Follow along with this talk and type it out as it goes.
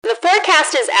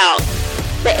podcast is out.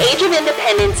 The age of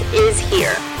independence is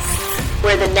here,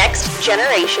 where the next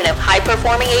generation of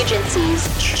high-performing agencies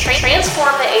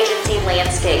transform the agency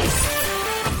landscape.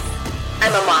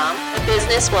 I'm a mom, a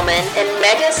businesswoman, and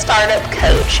mega startup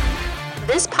coach.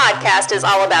 This podcast is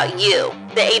all about you,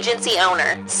 the agency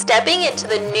owner, stepping into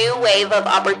the new wave of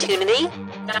opportunity,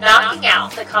 knocking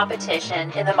out the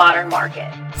competition in the modern market.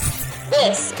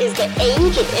 This is the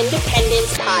Age of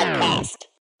Independence podcast.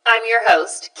 I'm your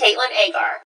host, Caitlin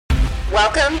Agar.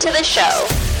 Welcome to the show.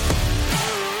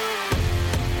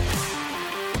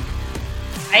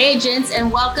 Hi, agents,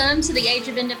 and welcome to the Age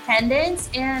of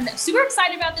Independence. And I'm super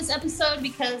excited about this episode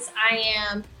because I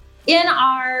am in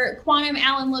our Quantum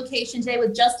Allen location today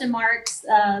with Justin Marks,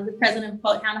 the president of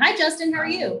QuoteHound. Hi, Justin. How are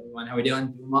you? Hi, everyone. How are we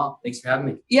doing? Doing well. Thanks for having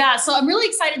me. Yeah, so I'm really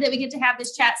excited that we get to have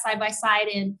this chat side by side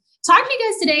and talk to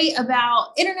you guys today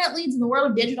about internet leads in the world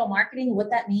of digital marketing and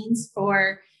what that means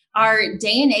for our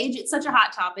day and age. It's such a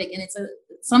hot topic, and it's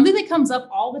something that comes up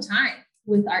all the time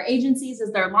with our agencies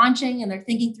as they're launching and they're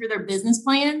thinking through their business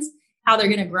plans, how they're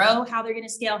going to grow, how they're going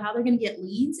to scale, how they're going to get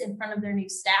leads in front of their new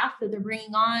staff that they're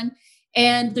bringing on.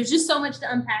 And there's just so much to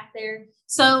unpack there.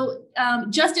 So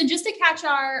Justin, just to catch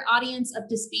our audience up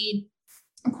to speed,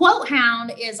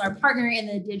 QuoteHound is our partner in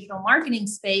the digital marketing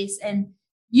space. And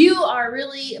you are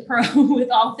really a pro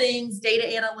with all things data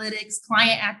analytics,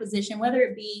 client acquisition, whether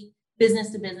it be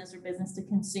business to business or business to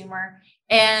consumer.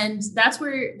 And that's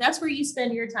where you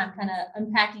spend your time kind of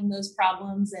unpacking those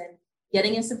problems and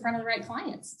getting us in front of the right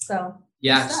clients. So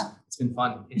yeah, it's been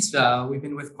fun. We've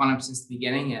been with Quantum since the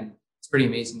beginning, and it's pretty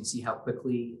amazing to see how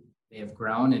quickly they have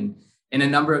grown and in a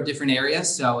number of different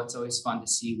areas. So it's always fun to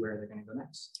see where they're going to go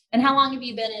next. And how long have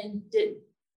you been in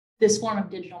this form of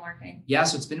digital marketing? Yeah,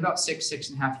 so it's been about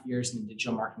 6.5 years in the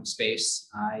digital marketing space.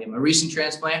 I am a recent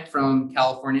transplant from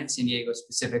California, San Diego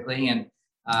specifically. And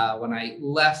when I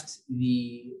left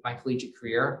my collegiate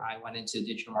career, I went into the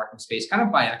digital marketing space kind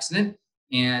of by accident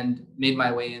and made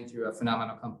my way in through a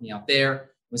phenomenal company out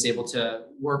there. Was able to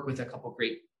work with a couple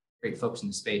great folks in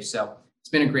the space. So it's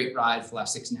been a great ride for the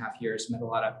last 6.5 years. Met a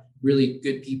lot of really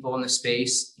good people in the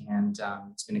space. And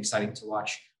it's been exciting to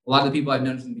watch a lot of the people I've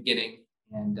known from the beginning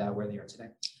and where they are today.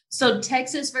 So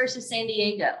Texas versus San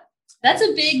Diego. That's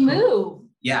a big move.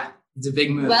 Yeah, it's a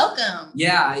big move. Welcome.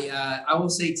 Yeah, I will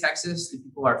say Texas, the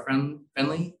people are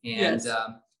friendly. And, yes.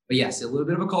 But yes, a little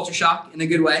bit of a culture shock in a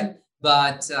good way.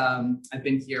 But I've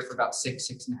been here for about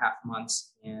 6.5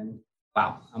 months. And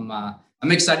wow,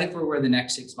 I'm excited for where the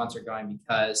next 6 months are going,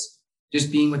 because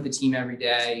just being with the team every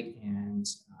day and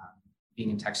being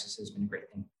in Texas has been a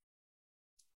great thing.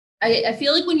 I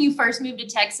feel like when you first moved to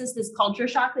Texas, this culture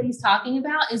shock that he's talking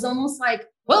about is almost like,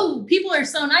 whoa, people are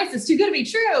so nice. It's too good to be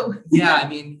true. Yeah. I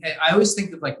mean, I always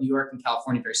think of like New York and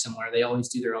California very similar. They always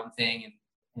do their own thing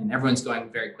and everyone's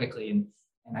going very quickly. And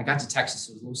I got to Texas,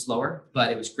 it was a little slower,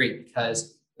 but it was great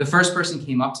because the first person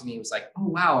came up to me and was like, oh,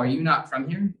 wow, are you not from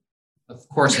here? Of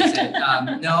course I said,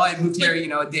 no, I moved here,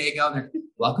 a day ago. And they're like,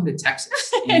 welcome to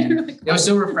Texas. And it was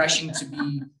so refreshing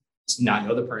to not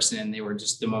know the person, and they were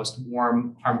just the most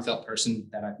warm, heartfelt person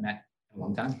that I've met in a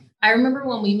long time. I remember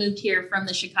when we moved here from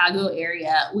the Chicago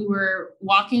area, we were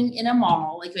walking in a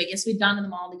mall. Like, I guess we'd gone to the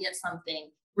mall to get something.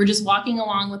 We're just walking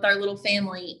along with our little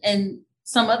family, and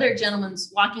some other gentleman's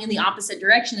walking in the opposite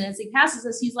direction. And as he passes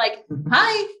us, he's like,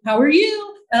 hi, how are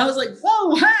you? And I was like,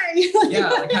 whoa, hi. Yeah,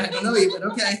 I kind of don't know you, but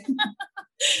okay.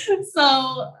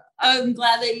 So I'm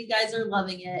glad that you guys are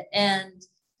loving it. And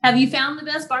have you found the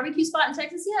best barbecue spot in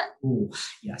Texas yet? Oh,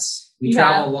 yes. We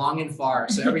travel long and far.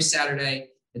 So every Saturday,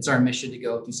 it's our mission to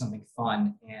go do something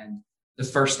fun. And the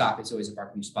first stop is always a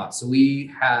barbecue spot. So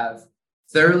we have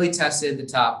thoroughly tested the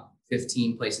top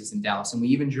 15 places in Dallas. And we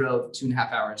even drove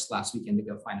 2.5 hours last weekend to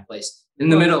go find a place in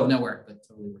the middle of nowhere, but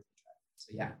totally worth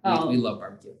the drive. So yeah, we love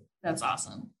barbecue. That's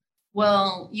awesome.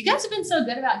 Well, you guys have been so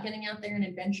good about getting out there and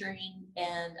adventuring.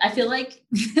 And I feel like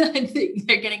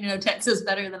they're getting to know Texas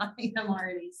better than I am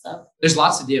already. So there's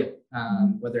lots to do,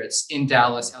 whether it's in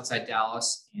Dallas, outside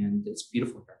Dallas, and it's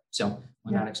beautiful here. So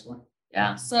why not explore?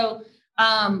 Yeah. So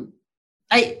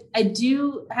I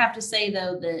do have to say,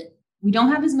 though, that we don't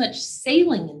have as much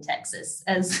sailing in Texas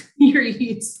as you're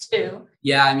used to.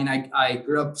 Yeah. I mean, I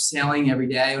grew up sailing every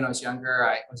day when I was younger.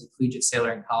 I was a collegiate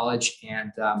sailor in college,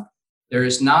 and there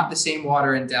is not the same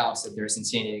water in Dallas that there is in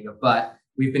San Diego, but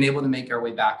we've been able to make our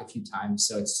way back a few times.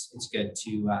 So it's good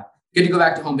to go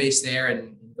back to home base there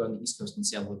and go on the East Coast and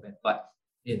sail a little bit. But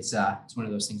it's one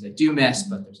of those things I do miss,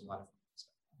 but there's a lot of stuff.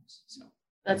 So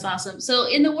that's awesome. So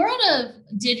in the world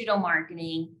of digital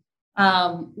marketing,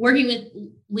 working with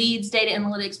leads, data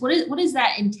analytics, what does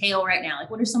that entail right now? Like,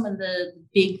 what are some of the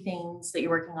big things that you're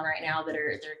working on right now that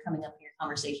are coming up in your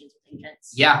conversations with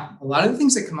agents? Yeah, a lot of the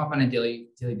things that come up on a daily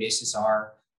basis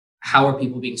are, how are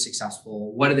people being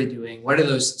successful? What are they doing? What are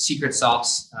those secret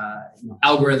sauce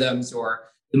algorithms, or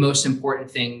the most important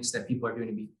things that people are doing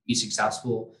to be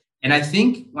successful? And I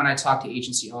think when I talk to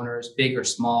agency owners, big or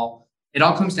small, it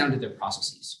all comes down to their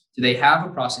processes. Do they have a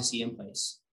process in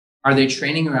place? Are they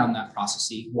training around that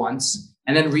process once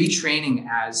and then retraining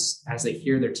as they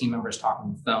hear their team members talk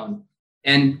on the phone?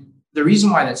 And the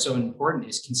reason why that's so important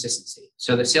is consistency.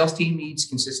 So the sales team needs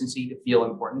consistency to feel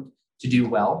important, to do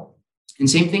well. And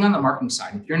same thing on the marketing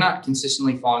side. If you're not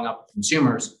consistently following up with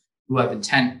consumers who have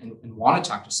intent and want to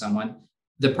talk to someone,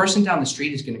 the person down the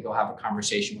street is going to go have a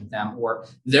conversation with them, or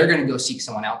they're going to go seek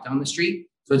someone out down the street.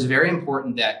 So it's very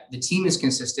important that the team is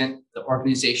consistent, the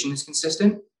organization is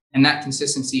consistent, and that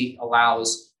consistency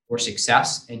allows for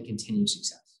success and continued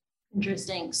success.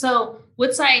 Interesting. So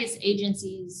what size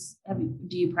agencies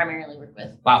do you primarily work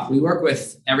with? Wow. We work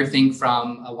with everything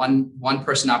from one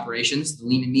person operations, the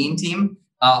lean and mean team,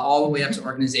 all the way up to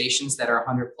organizations that are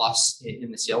 100 plus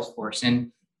in the sales force.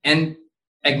 And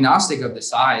agnostic of the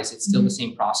size, it's still the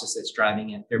same process that's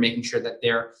driving it. They're making sure that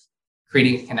they're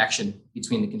creating a connection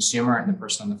between the consumer and the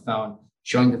person on the phone,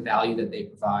 showing the value that they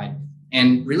provide,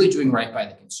 and really doing right by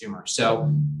the consumer.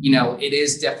 So, it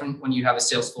is different when you have a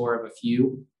sales floor of a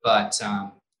few, but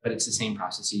it's the same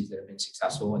processes that have been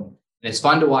successful. And it's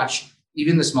fun to watch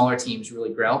even the smaller teams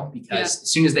really grow, because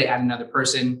as soon as they add another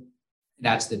person,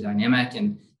 that's the dynamic.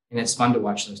 And it's fun to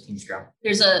watch those teams grow.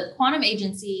 There's a quantum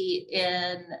agency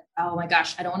in, oh my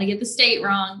gosh, I don't want to get the state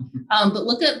wrong, but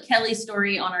look up Kelly's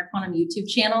story on our quantum YouTube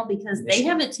channel, because they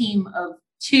have a team of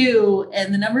 2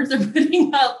 and the numbers they're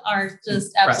putting up are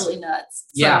just absolutely nuts.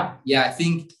 So. Yeah. I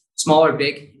think small or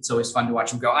big, it's always fun to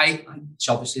watch them grow. I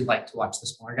selfishly like to watch the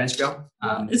smaller guys grow.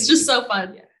 It's just so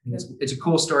fun. Yeah, it's a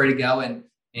cool story to go, and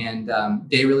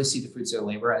they really see the fruits of their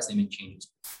labor as they make changes.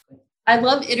 I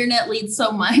love internet leads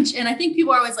so much. And I think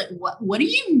people are always like, what do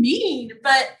you mean?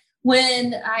 But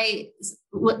when I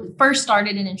first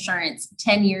started in insurance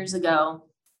 10 years ago,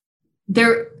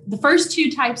 the first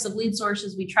 2 types of lead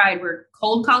sources we tried were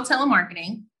cold call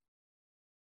telemarketing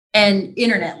and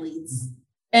internet leads.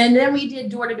 And then we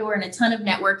did door to door and a ton of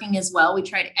networking as well. We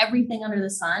tried everything under the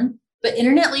sun, but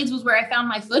internet leads was where I found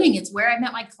my footing. It's where I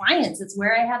met my clients. It's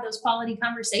where I had those quality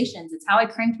conversations. It's how I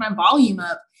cranked my volume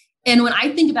up. And when I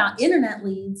think about internet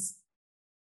leads,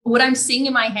 what I'm seeing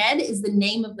in my head is the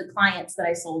name of the clients that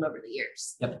I sold over the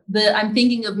years. Yep. I'm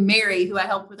thinking of Mary, who I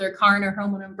helped with her car and her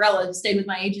home and umbrella, who stayed with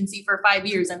my agency for 5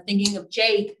 years. I'm thinking of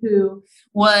Jake, who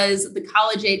was the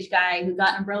college age guy who got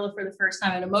an umbrella for the first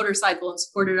time on a motorcycle and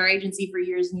supported our agency for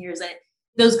years and years. And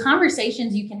those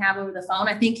conversations you can have over the phone,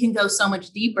 I think, can go so much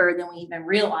deeper than we even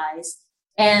realize.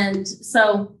 And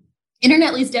so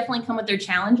internet leads definitely come with their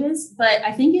challenges, but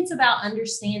I think it's about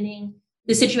understanding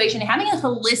the situation and having a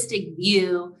holistic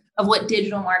view of what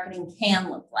digital marketing can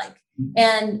look like.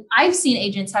 And I've seen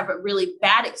agents have a really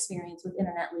bad experience with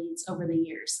internet leads over the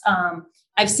years.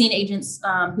 I've seen agents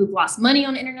who've lost money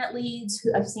on internet leads.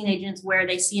 I've seen agents where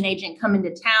they see an agent come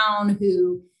into town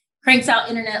who cranks out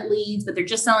internet leads, but they're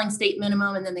just selling state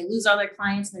minimum, and then they lose all their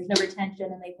clients and there's no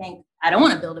retention, and they think, I don't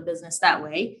want to build a business that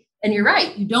way. And you're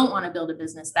right, you don't want to build a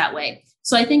business that way.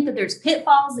 So I think that there's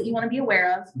pitfalls that you want to be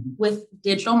aware of with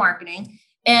digital marketing.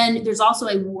 And there's also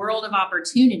a world of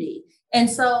opportunity. And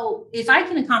so if I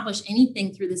can accomplish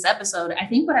anything through this episode, I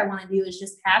think what I want to do is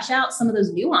just hash out some of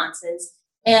those nuances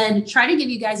and try to give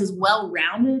you guys as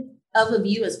well-rounded of a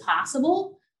view as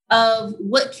possible of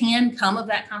what can come of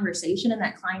that conversation and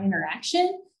that client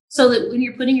interaction, so that when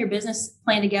you're putting your business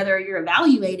plan together, or you're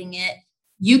evaluating it,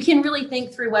 you can really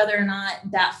think through whether or not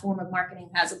that form of marketing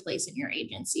has a place in your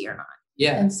agency or not.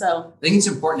 Yeah. And so I think it's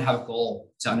important to have a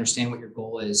goal, to understand what your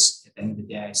goal is at the end of the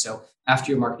day. So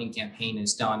after your marketing campaign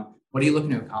is done, what are you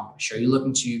looking to accomplish? Are you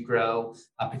looking to grow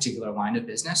a particular line of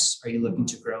business? Are you looking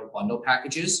to grow bundle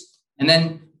packages? And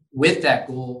then with that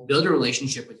goal, build a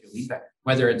relationship with your lead vendor,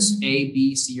 whether it's A,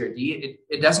 B, C, or D.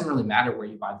 It doesn't really matter where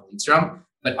you buy the leads from,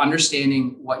 but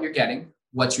understanding what you're getting,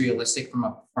 what's realistic from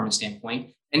a performance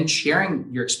standpoint, and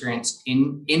sharing your experience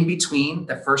in between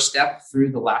the first step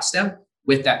through the last step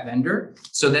with that vendor,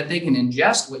 so that they can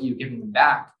ingest what you've given them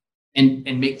back and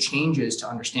make changes to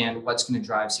understand what's going to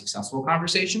drive successful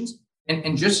conversations.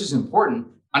 And just as important,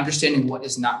 understanding what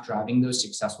is not driving those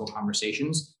successful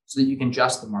conversations so that you can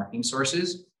adjust the marketing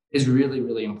sources is really,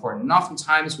 really important. And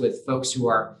oftentimes with folks who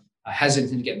are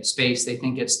hesitant to get in the space, they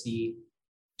think it's the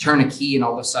turn a key and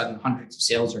all of a sudden hundreds of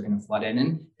sales are going to flood in.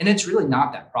 And it's really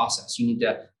not that process. You need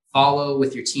to follow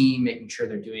with your team, making sure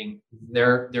they're doing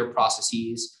their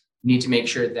processes, You need to make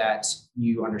sure that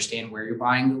you understand where you're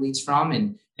buying the leads from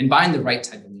and buying the right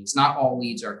type of leads. Not all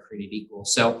leads are created equal.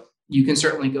 So you can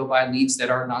certainly go buy leads that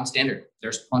are non-standard.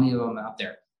 There's plenty of them out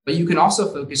there. But you can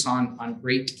also focus on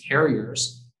great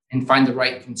carriers and find the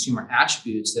right consumer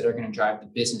attributes that are going to drive the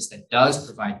business that does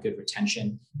provide good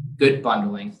retention, good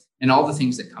bundling, and all the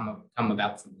things that come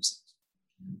about from those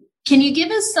things. Can you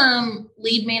give us some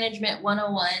lead management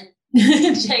 101,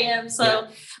 JM? So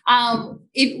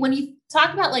when you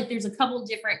talk about like there's a couple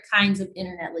different kinds of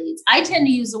internet leads, I tend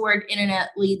to use the word internet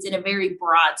leads in a very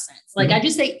broad sense. Like I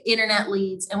just say internet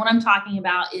leads. And what I'm talking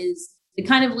about is the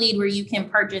kind of lead where you can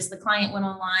purchase, the client went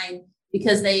online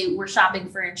because they were shopping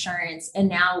for insurance. And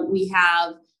now we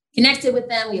have connected with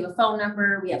them. We have a phone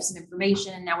number, we have some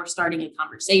information, and now we're starting a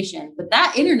conversation. But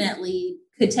that internet lead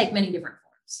could take many different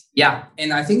forms. Yeah.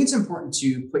 And I think it's important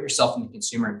to put yourself in the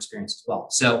consumer experience as well.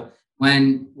 So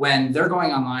when they're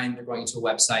going online, they're going to a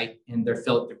website and they're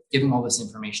giving all this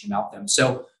information about them.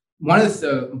 So one of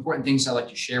the important things I like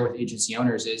to share with agency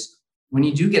owners is when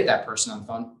you do get that person on the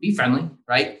phone, be friendly,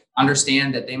 right?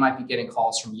 Understand that they might be getting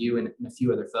calls from you and a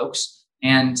few other folks,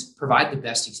 and provide the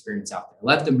best experience out there.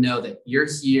 Let them know that you're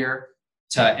here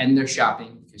to end their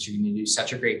shopping because you're going to do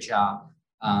such a great job,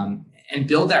 and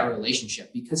build that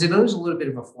relationship, because it is a little bit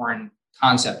of a foreign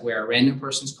concept where a random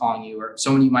person's calling you or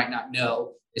someone you might not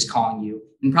know is calling you,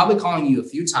 and probably calling you a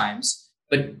few times,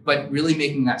 but really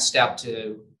making that step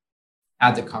to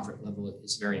add the comfort level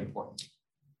is very important.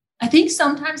 I think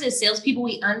sometimes as salespeople,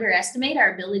 we underestimate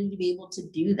our ability to be able to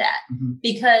do that,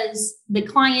 because the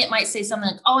client might say something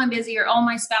like, oh, I'm busy, or oh,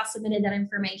 my spouse submitted that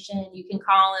information. You can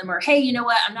call him, or hey, you know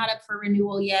what? I'm not up for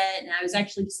renewal yet, and I was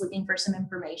actually just looking for some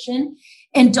information.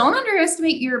 And don't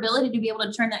underestimate your ability to be able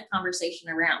to turn that conversation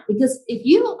around, because if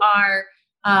you are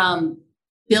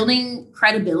building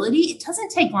credibility, it doesn't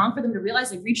take long for them to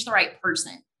realize they've reached the right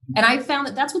person. And I found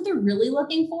that that's what they're really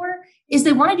looking for, is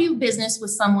they want to do business with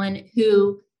someone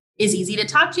who is easy to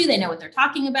talk to. They know what they're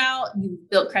talking about. You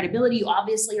built credibility. You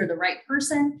obviously are the right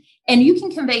person, and you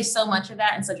can convey so much of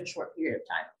that in such a short period of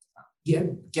time. Yeah,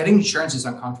 getting insurance is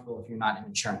uncomfortable if you're not in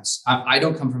insurance. I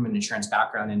don't come from an insurance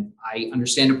background, and I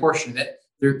understand a portion of it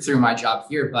through my job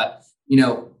here. But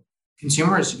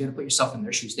consumers, you got to put yourself in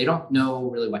their shoes. They don't know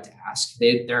really what to ask.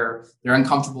 They're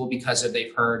uncomfortable because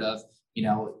they've heard of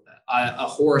a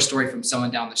horror story from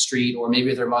someone down the street, or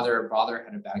maybe their mother or father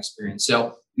had a bad experience.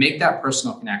 So make that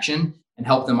personal connection and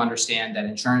help them understand that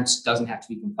insurance doesn't have to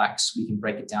be complex. We can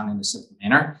break it down in a simple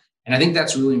manner. And I think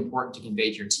that's really important to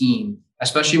convey to your team,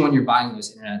 especially when you're buying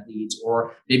those internet leads,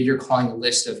 or maybe you're calling a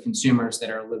list of consumers that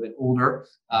are a little bit older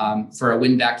for a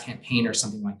win back campaign or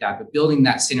something like that. But building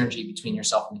that synergy between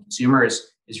yourself and the consumer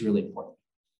is really important.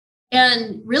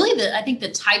 And really, I think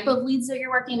the type of leads that you're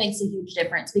working makes a huge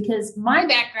difference, because my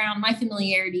background, my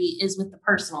familiarity is with the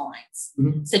personal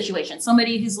lines situation.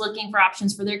 Somebody who's looking for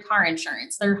options for their car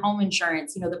insurance, their home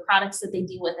insurance, the products that they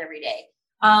deal with every day.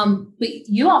 But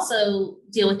you also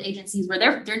deal with agencies where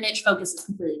their niche focus is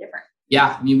completely different.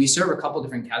 Yeah, I mean, we serve a couple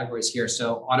different categories here.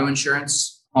 So auto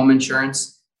insurance, home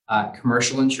insurance,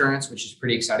 commercial insurance, which is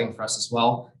pretty exciting for us as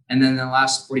well. And then in the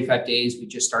last 45 days, we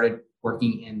just started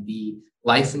working in the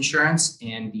life insurance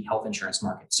and the health insurance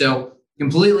market. So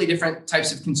completely different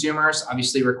types of consumers,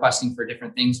 obviously requesting for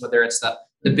different things, whether it's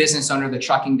the business owner, the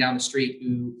trucking down the street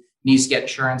who needs to get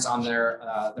insurance on their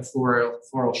the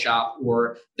floral shop,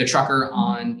 or the trucker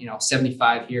on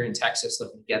 75 here in Texas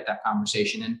looking to get that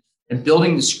conversation. And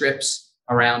building the scripts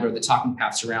around, or the talking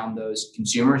paths around those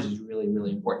consumers is really, really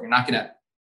important. You're not going to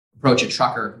approach a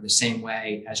trucker the same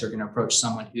way as you're going to approach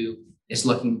someone who is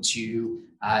looking to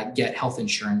get health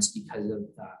insurance because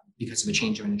of a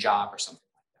change in a job or something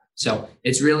like that. So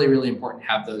it's really, really important to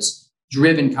have those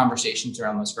driven conversations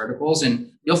around those verticals. And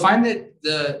you'll find that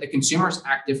the consumers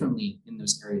act differently in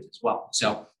those areas as well.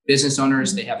 So business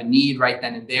owners, they have a need right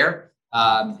then and there.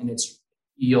 And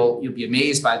you'll be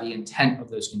amazed by the intent of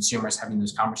those consumers having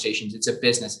those conversations. It's a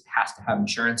business, it has to have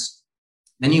insurance.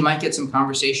 Then you might get some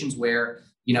conversations where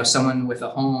someone with a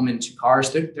home and 2 cars,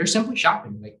 they're simply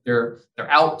shopping. Like they're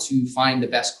out to find the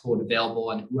best quote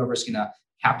available, and whoever's going to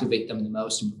captivate them the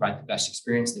most and provide the best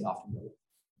experience, they often will.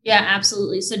 Yeah,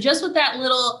 absolutely. So just with that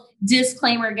little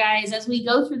disclaimer, guys, as we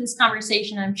go through this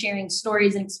conversation, I'm sharing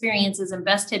stories and experiences and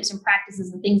best tips and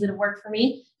practices and things that have worked for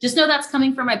me. Just know that's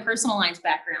coming from my personal lines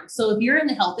background. So if you're in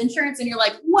the health insurance and you're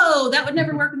like, whoa, that would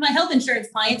never work with my health insurance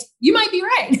clients, you might be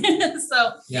right.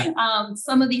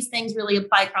 Some of these things really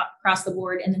apply across the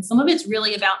board. And then some of it's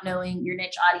really about knowing your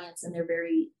niche audience and their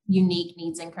very unique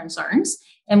needs and concerns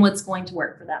and what's going to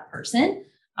work for that person.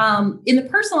 In the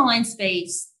personal line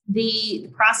space, the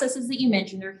processes that you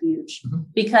mentioned are huge,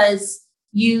 because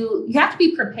you have to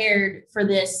be prepared for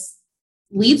this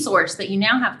lead source that you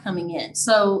now have coming in.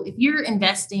 So if you're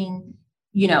investing,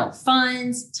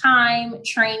 funds, time,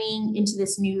 training into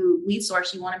this new lead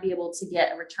source, you want to be able to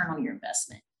get a return on your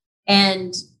investment.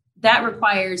 And that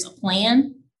requires a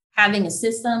plan, having a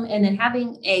system, and then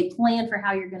having a plan for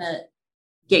how you're going to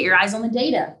get your eyes on the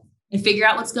data and figure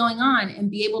out what's going on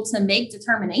and be able to make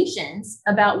determinations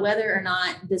about whether or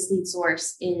not this lead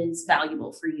source is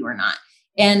valuable for you or not.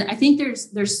 And I think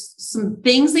there's some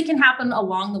things that can happen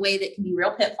along the way that can be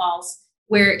real pitfalls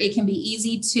where it can be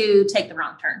easy to take the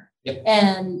wrong turn. Yep.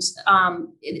 And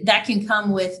that can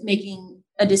come with making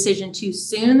a decision too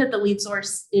soon that the lead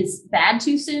source is bad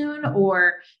too soon,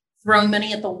 or throwing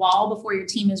money at the wall before your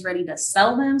team is ready to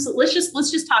sell them. So let's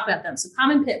just talk about them. So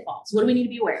common pitfalls. What do we need to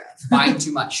be aware of? Buying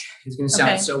too much. It's going to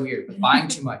sound so weird, but buying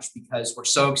too much because we're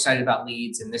so excited about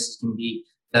leads, and this is going to be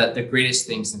the greatest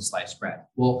thing since sliced bread.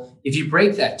 Well, if you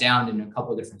break that down into a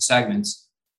couple of different segments,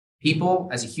 people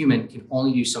as a human can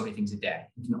only do so many things a day.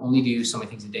 You can only do so many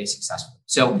things a day successfully.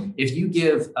 So if you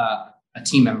give a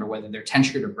team member, whether they're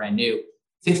tenured or brand new,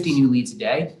 50 new leads a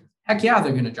day, heck yeah,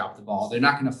 they're going to drop the ball. They're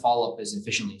not going to follow up as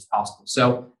efficiently as possible.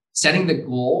 So setting the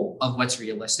goal of what's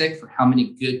realistic for how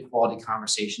many good quality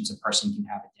conversations a person can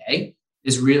have a day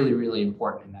is really, really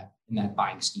important in that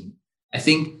buying scheme. I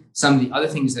think some of the other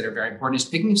things that are very important is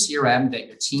picking a CRM that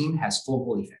your team has full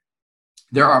belief in.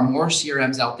 There are more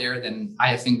CRMs out there than I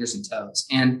have fingers and toes.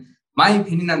 And my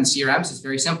opinion on the CRMs is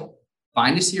very simple.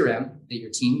 Find a CRM that your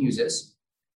team uses.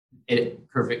 It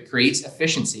creates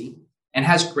efficiency and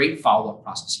has great follow-up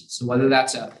processes. So whether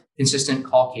that's a consistent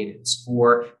call cadence,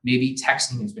 or maybe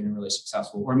texting has been really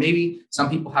successful, or maybe some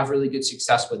people have really good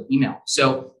success with email.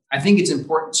 So I think it's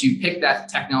important to pick that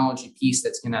technology piece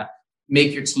that's going to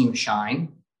make your team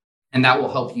shine, and that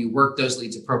will help you work those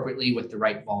leads appropriately with the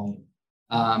right volume.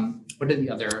 What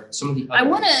are some of the other? I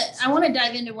want to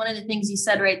dive into one of the things you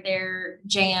said right there,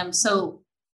 JM. So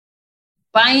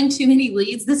buying too many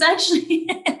leads, this actually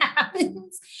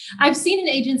happens. I've seen an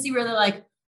agency where they're like,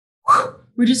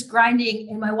 we're just grinding,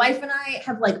 and my wife and I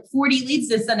have like 40 leads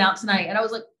to send out tonight. And I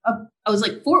was like,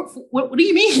 what do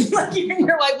you mean? Like,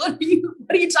 you're like, what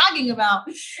are you talking about?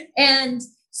 And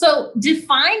so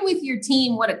define with your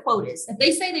team what a quote is. If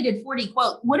they say they did 40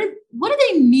 quotes, what do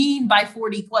they mean by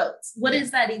 40 quotes? What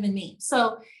does that even mean?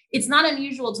 So it's not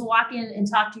unusual to walk in and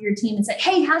talk to your team and say,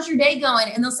 hey, how's your day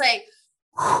going? And they'll say,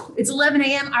 it's 11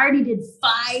 a.m. I already did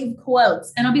 5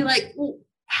 quotes. And I'll be like, well,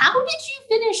 how did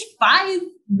you finish 5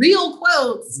 real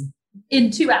quotes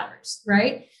in 2 hours,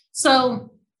 right?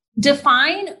 So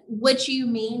define what you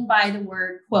mean by the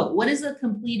word quote. What is a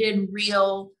completed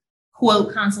real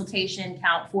quote consultation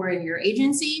count for in your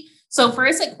agency? So for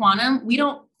us at Quantum, we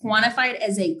don't quantify it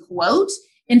as a quote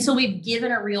until we've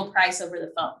given a real price over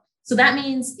the phone. So that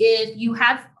means if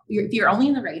you're only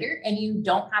in the rater and you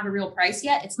don't have a real price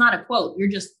yet, it's not a quote. You're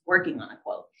just working on a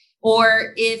quote.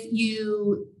 Or if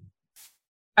you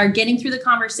are getting through the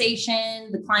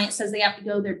conversation, the client says they have to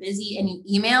go, they're busy, and you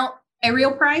email a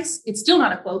real price, it's still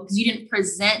not a quote because you didn't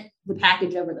present the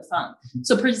package over the phone.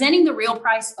 So presenting the real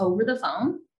price over the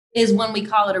phone is when we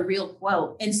call it a real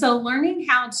quote. And so learning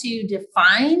how to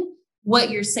define what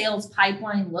your sales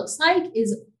pipeline looks like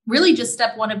is really just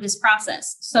step 1 of this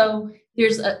process. So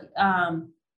there's a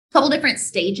couple different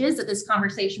stages that this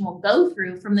conversation will go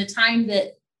through from the time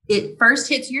that it first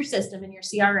hits your system in your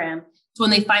CRM to when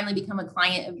they finally become a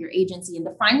client of your agency. And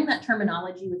defining that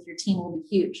terminology with your team will be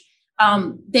huge.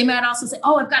 They might also say,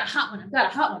 oh, I've got a hot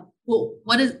one. Well,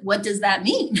 what does that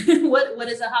mean? what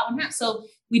does a hot one have? So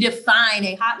we define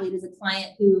a hot lead as a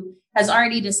client who has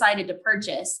already decided to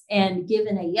purchase and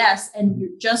given a yes, and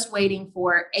you're just waiting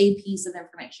for a piece of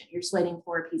information. You're just waiting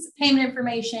for a piece of payment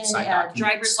information, a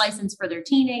driver's license for their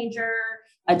teenager,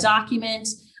 a document.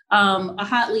 A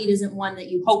hot lead isn't one that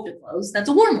you hope to close. That's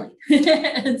a warm lead.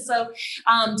 And so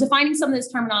defining some of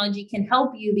this terminology can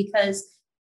help you, because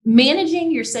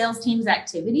managing your sales team's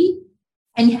activity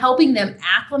and helping them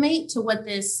acclimate to what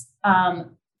this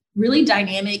really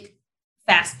dynamic,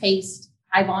 fast-paced,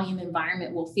 high-volume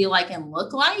environment will feel like and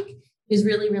look like is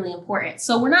really, really important.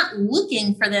 So we're not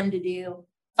looking for them to do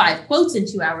 5 quotes in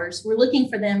 2 hours. We're looking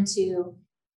for them to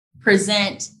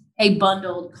present a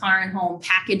bundled car and home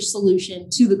package solution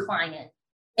to the client.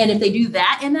 And if they do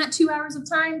that in that 2 hours of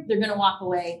time, they're going to walk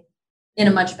away in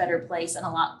a much better place and a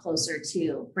lot closer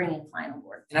to bringing a client on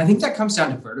board. And I think that comes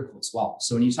down to vertical as well.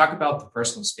 So when you talk about the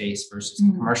personal space versus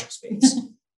the commercial space,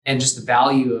 and just the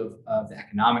value of the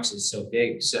economics is so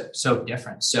big, so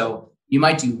different. So you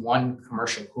might do 1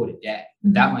 commercial quote a day,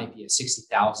 but that might be a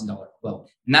 $60,000 quote.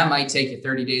 And that might take you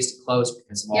 30 days to close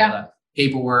because of all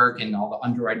paperwork and all the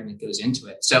underwriting that goes into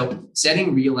it. So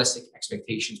setting realistic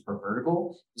expectations per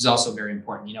vertical is also very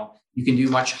important. You can do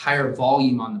much higher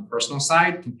volume on the personal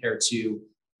side compared to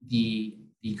the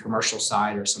commercial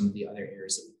side or some of the other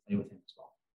areas that we play within as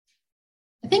well.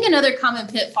 I think another common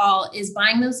pitfall is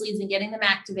buying those leads and getting them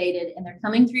activated, and they're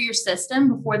coming through your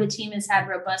system before the team has had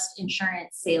robust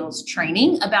insurance sales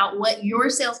training about what your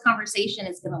sales conversation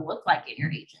is going to look like in your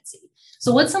agency.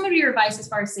 So what's some of your advice as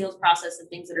far as sales process and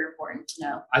things that are important to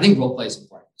know? I think role play is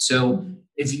important. So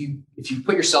if you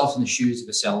put yourself in the shoes of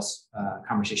a sales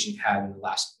conversation you've had in the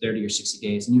last 30 or 60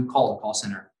 days, and you call a call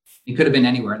center, it could have been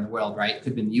anywhere in the world, right? It could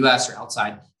have been the US or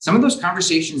outside. Some of those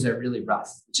conversations are really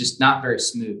rough, just not very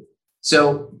smooth.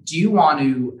 So do you want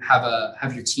to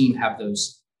have your team have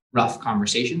those rough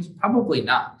conversations? Probably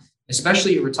not,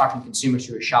 especially if we're talking consumers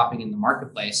who are shopping in the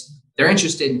marketplace. They're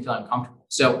interested in feeling comfortable.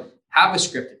 So have a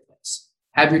script in place.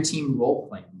 Have your team role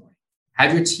play in the morning.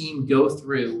 Have your team go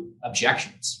through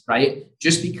objections, right?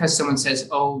 Just because someone says,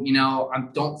 oh, I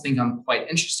don't think I'm quite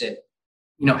interested,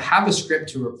 have a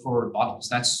script for rebuttals.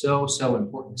 That's so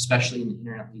important, especially in the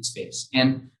internet lead space,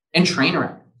 and train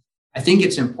around it. I think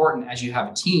it's important as you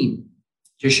have a team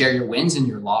to share your wins and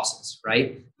your losses,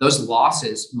 right? Those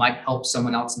losses might help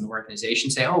someone else in the organization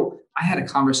say, oh, I had a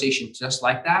conversation just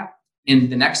like that.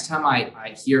 And the next time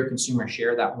I hear a consumer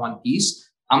share that one piece,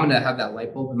 I'm going to have that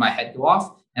light bulb in my head go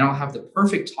off, and I'll have the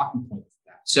perfect talking point for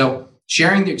that. So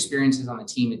sharing the experiences on the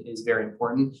team is very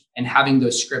important, and having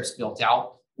those scripts built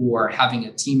out or having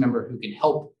a team member who can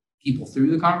help people through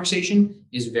the conversation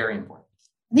is very important.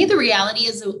 I think the reality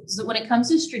is that when it comes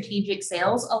to strategic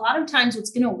sales, a lot of times what's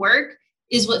going to work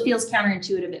is what feels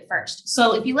counterintuitive at first.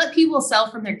 So if you let people sell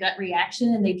from their gut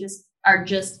reaction and they just are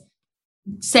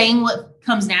saying what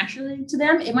comes naturally to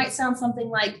them, it might sound something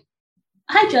like,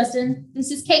 hi, Justin,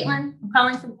 this is Caitlin. I'm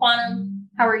calling from Quantum.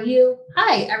 How are you?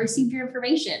 Hi, I received your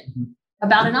information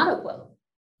about an auto quote.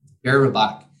 Very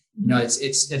robotic.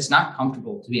 It's not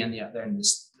comfortable to be on the other end of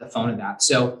the phone of that.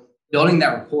 So building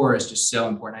that rapport is just so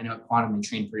important. I know at Quantum we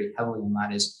train pretty heavily on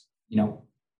that is,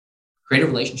 create a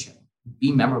relationship,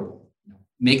 be memorable,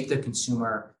 make the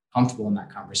consumer comfortable in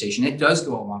that conversation. It does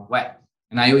go a long way.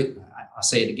 And I'll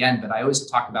say it again, but I always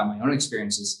talk about my own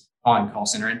experiences on call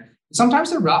center, and sometimes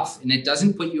they're rough and it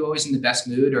doesn't put you always in the best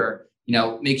mood or,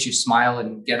 makes you smile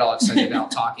and get all excited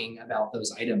about talking about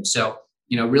those items. So,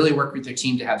 really work with your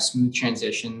team to have smooth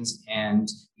transitions and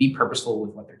be purposeful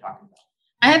with what they're talking about.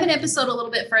 I have an episode a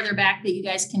little bit further back that you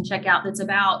guys can check out that's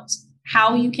about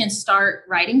how you can start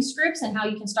writing scripts and how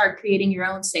you can start creating your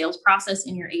own sales process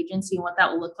in your agency and what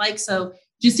that will look like. So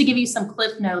just to give you some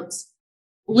cliff notes,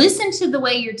 listen to the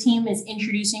way your team is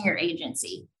introducing your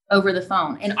agency over the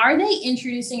phone. And are they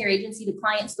introducing your agency to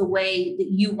clients the way that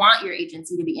you want your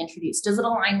agency to be introduced? Does it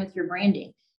align with your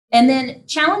branding? And then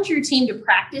challenge your team to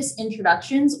practice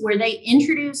introductions where they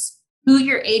introduce who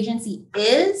your agency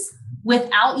is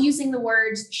without using the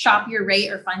words shop your rate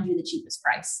or find you the cheapest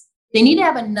price. They need to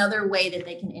have another way that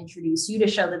they can introduce you to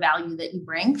show the value that you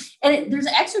bring. And there's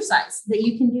an exercise that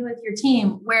you can do with your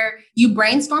team where you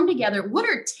brainstorm together. What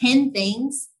are 10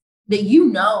 things that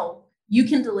you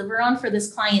can deliver on for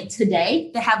this client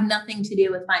today that have nothing to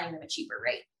do with finding them a cheaper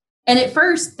rate? And at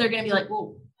first they're going to be like,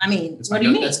 well, what do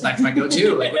you mean? That's my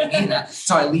go-to. Like, what do you mean? That's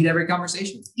how I lead every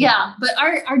conversation. Yeah. But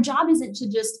our job isn't to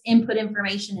just input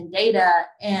information and data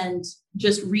and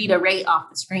just read a rate off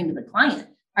the screen to the client.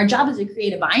 Our job is to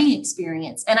create a buying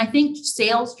experience. And I think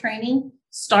sales training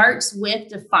starts with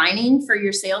defining for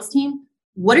your sales team,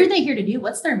 what are they here to do?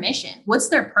 What's their mission? What's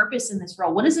their purpose in this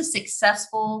role? What does a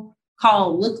successful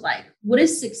call look like? What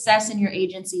does success in your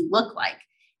agency look like?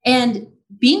 And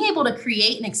being able to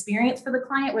create an experience for the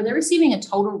client where they're receiving a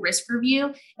total risk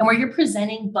review and where you're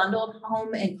presenting bundled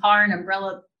home and car and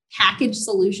umbrella package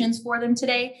solutions for them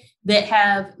today that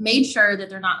have made sure that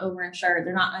they're not overinsured,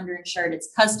 they're not underinsured. It's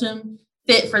custom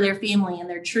fit for their family and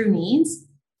their true needs.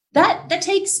 That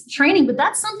takes training, but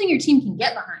that's something your team can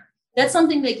get behind. That's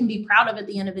something they can be proud of at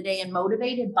the end of the day and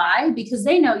motivated by, because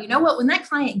they know, what, when that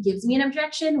client gives me an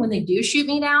objection, when they do shoot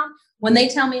me down, when they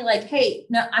tell me like, hey,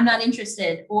 no, I'm not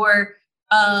interested, or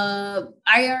I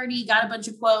already got a bunch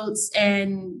of quotes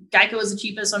and Geico is the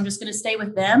cheapest, so I'm just going to stay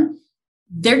with them.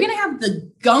 They're going to have the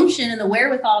gumption and the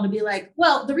wherewithal to be like,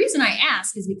 well, the reason I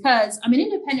ask is because I'm an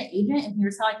independent agent and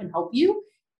here's how I can help you.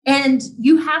 And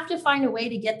you have to find a way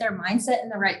to get their mindset in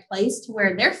the right place to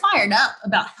where they're fired up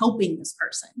about helping this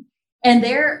person. And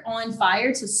they're on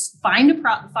fire to find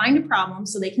a problem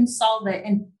so they can solve it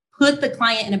and put the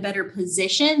client in a better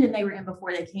position than they were in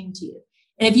before they came to you.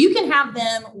 And if you can have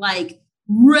them like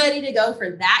ready to go for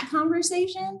that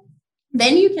conversation,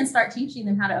 then you can start teaching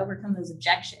them how to overcome those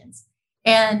objections.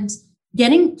 And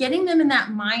getting them in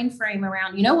that mind frame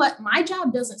around, you know what, my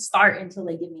job doesn't start until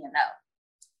they give me a no.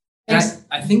 And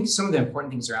I think some of the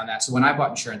important things around that. So when I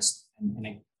bought insurance and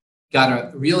I got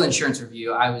a real insurance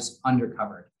review, I was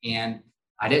undercovered and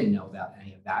I didn't know about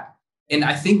any of that. And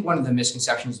I think one of the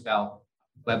misconceptions about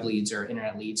web leads or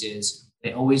internet leads is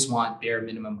they always want bare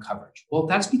minimum coverage. Well,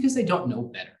 that's because they don't know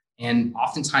better. And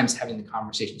oftentimes having the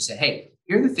conversation say, hey,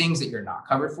 here are the things that you're not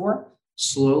covered for.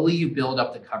 Slowly you build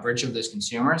up the coverage of those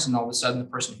consumers. And all of a sudden the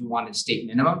person who wanted state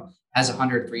minimum has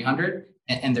 100, 300,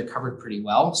 and they're covered pretty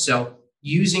well. So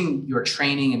using your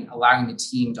training and allowing the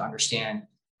team to understand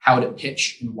how to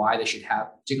pitch and why they should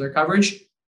have particular coverage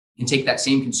and take that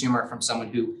same consumer from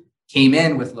someone who came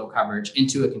in with low coverage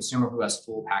into a consumer who has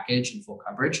full package and full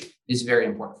coverage is very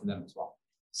important for them as well.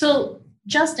 So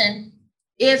Justin,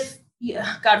 if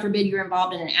God forbid you're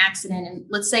involved in an accident and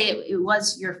let's say it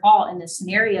was your fault in this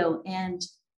scenario and,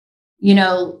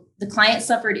 the client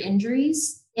suffered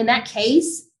injuries, in that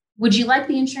case, would you like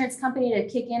the insurance company to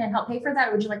kick in and help pay for that?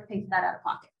 Or would you like to pay for that out of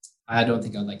pocket? I don't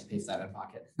think I'd like to pay for that out of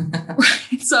pocket.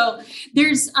 Right. So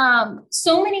there's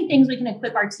so many things we can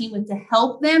equip our team with to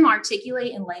help them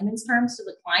articulate in layman's terms to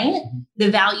the client the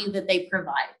value that they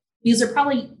provide. Because they're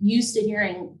probably used to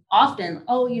hearing often,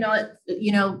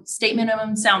 state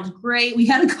minimum sounds great. We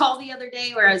had a call the other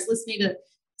day where I was listening to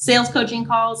sales coaching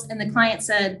calls and the client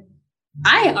said,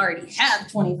 I already have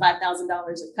 $25,000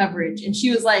 of coverage. And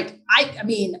she was like,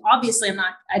 obviously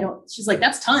she's like,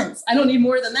 that's tons. I don't need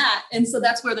more than that. And so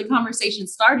that's where the conversation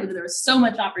started. There was so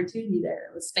much opportunity there.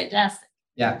 It was fantastic.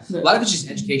 Yeah. A lot of it's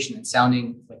just education and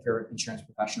sounding like you're an insurance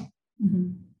professional.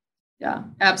 Mm-hmm. Yeah,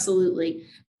 absolutely.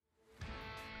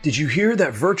 Did you hear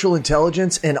that virtual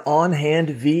intelligence and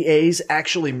on-hand VAs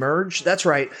actually merged? That's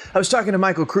right. I was talking to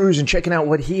Michael Cruz and checking out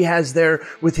what he has there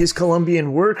with his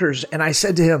Colombian workers. And I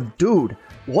said to him, dude,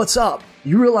 what's up?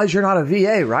 You realize you're not a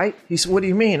VA, right? He said, what do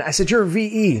you mean? I said, you're a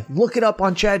VE. Look it up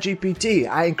on ChatGPT.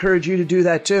 I encourage you to do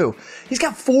that too. He's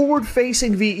got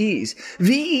forward-facing VEs.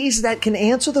 VEs that can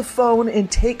answer the phone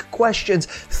and take questions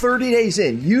 30 days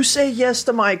in. You say yes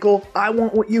to Michael, I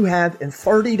want what you have. In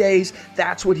 30 days,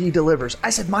 that's what he delivers. I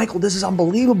said, Michael, this is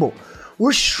unbelievable.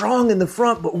 We're strong in the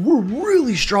front, but we're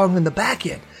really strong in the back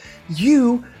end.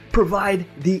 You provide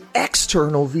the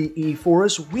external VE for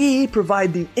us. We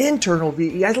provide the internal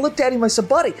VE. I looked at him, I said,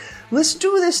 buddy, let's do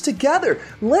this together.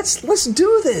 Let's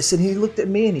do this. And he looked at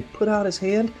me and he put out his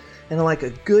hand and like a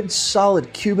good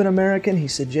solid Cuban American, he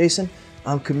said, Jason,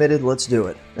 I'm committed. Let's do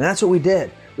it. And that's what we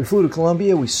did. We flew to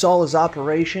Colombia, we saw his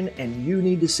operation, and you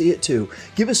need to see it too.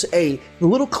 Give us a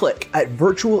little click at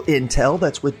Virtual Intel,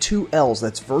 that's with 2 L's,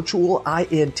 that's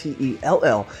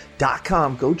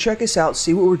virtualintell.com. Go check us out,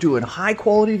 see what we're doing. High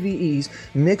quality VEs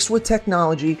mixed with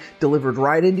technology, delivered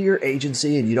right into your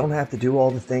agency, and you don't have to do all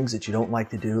the things that you don't like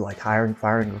to do, like hiring,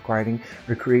 firing,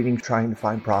 recruiting, trying to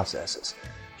find processes.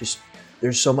 Just,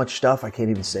 there's so much stuff, I can't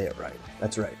even say it right.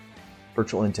 That's right.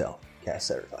 Virtual Intel, CAS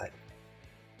certified.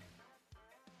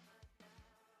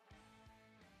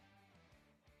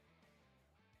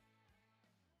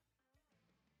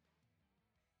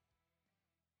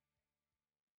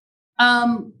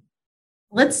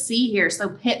 Let's see here. So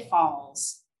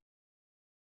pitfalls.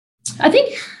 I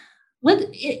think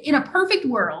in a perfect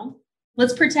world,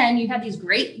 let's pretend you've got these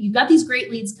great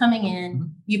leads coming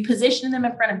in, you position them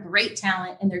in front of great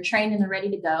talent and they're trained and they're ready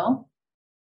to go.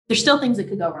 There's still things that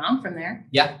could go wrong from there.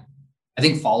 Yeah. I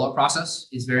think follow-up process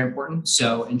is very important.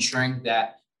 So ensuring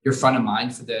that you're front of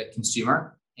mind for the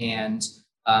consumer and,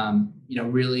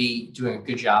 really doing a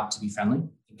good job to be friendly.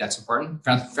 That's important.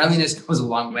 Friendliness goes a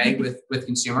long way with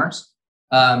consumers.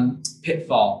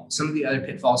 Pitfall. Some of the other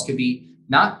pitfalls could be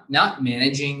not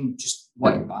managing just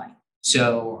what you're buying.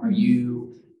 So are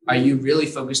you really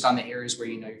focused on the areas where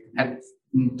you're competitive?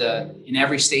 In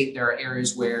every state, there are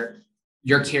areas where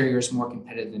your carrier is more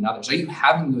competitive than others. Are you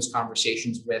having those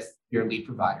conversations with your lead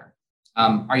provider?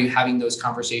 Are you having those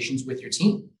conversations with your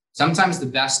team? Sometimes the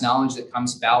best knowledge that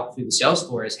comes about through the sales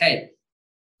floor is, hey,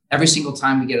 every single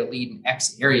time we get a lead in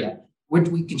X area,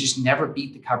 we can just never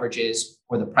beat the coverages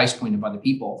or the price point of other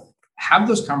people. Have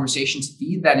those conversations,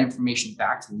 feed that information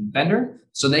back to the lead vendor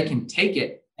so they can take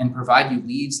it and provide you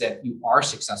leads that you are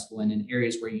successful in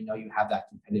areas where you have that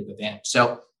competitive advantage.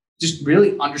 So just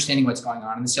really understanding what's going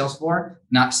on in the sales floor,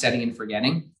 not setting and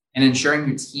forgetting, and ensuring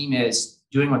your team is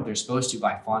doing what they're supposed to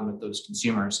by following with those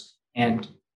consumers. And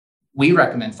we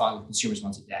recommend following with consumers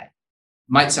once a day.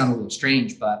 Might sound a little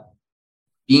strange, but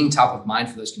being top of mind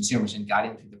for those consumers and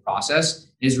guiding through the process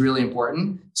is really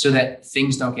important so that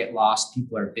things don't get lost.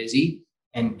 People are busy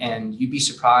and you'd be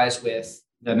surprised with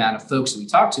the amount of folks that we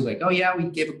talk to, like, oh yeah, we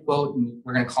gave a quote and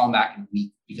we're going to call them back in a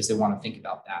week because they want to think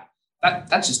about that.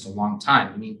 that's just a long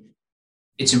time. I mean,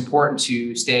 it's important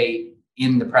to stay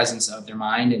in the presence of their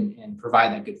mind and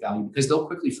provide that good value, because they'll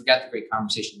quickly forget the great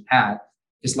conversation you had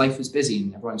because life is busy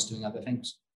and everyone's doing other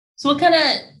things. So what kind of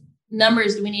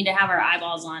numbers do we need to have our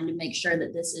eyeballs on to make sure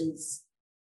that this is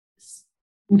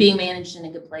being managed in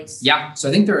a good place? Yeah. So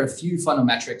I think there are a few funnel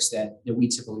metrics that we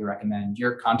typically recommend.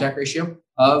 Your contact ratio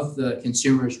of the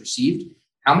consumers received.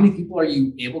 How many people are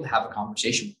you able to have a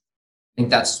conversation with? I think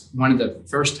that's one of the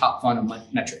first top funnel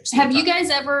metrics. Have you guys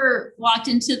ever walked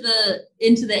into the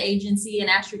agency and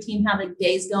asked your team how the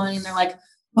day's going, and they're like,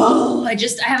 "Oh, I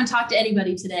haven't talked to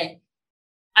anybody today."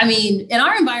 I mean, in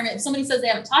our environment, if somebody says they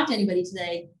haven't talked to anybody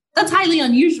today, that's highly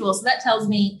unusual. So that tells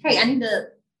me, hey, I need to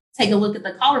take a look at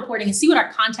the call reporting and see what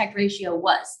our contact ratio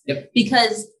was. Yep.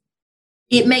 Because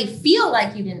it may feel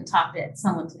like you didn't talk to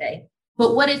someone today,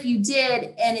 but what if you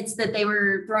did, and it's that they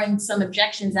were throwing some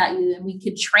objections at you, and we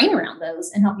could train around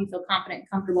those and help you feel confident and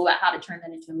comfortable about how to turn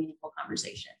that into a meaningful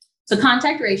conversation. So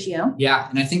contact ratio. Yeah.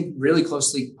 And I think really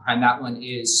closely behind that one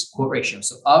is quote ratio.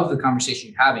 So of the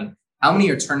conversation you're having, how many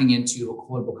are turning into a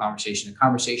quotable conversation, a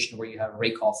conversation where you have a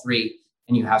rate call 3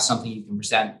 and you have something you can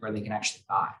present where they can actually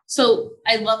buy. So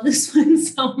I love this one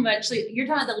so much. So you're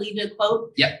talking about the lead to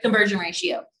quote conversion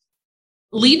ratio.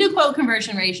 Lead to quote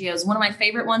conversion ratio is one of my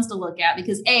favorite ones to look at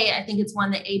because I think it's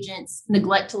one that agents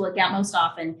neglect to look at most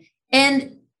often.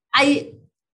 And I'm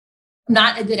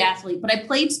not a good athlete, but I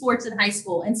played sports in high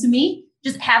school. And to me,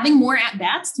 just having more at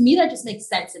bats, to me, that just makes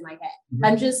sense in my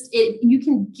head. Mm-hmm. You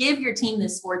can give your team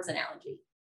this sports analogy.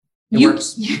 It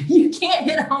works. You can't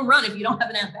hit a home run if you don't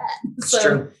have an at bat. So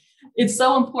true. It's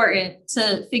so important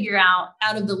to figure out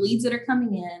of the leads that are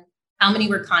coming in, how many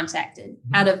were contacted.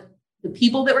 Mm-hmm. Out of the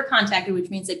people that were contacted, which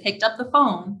means they picked up the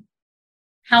phone,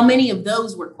 how many of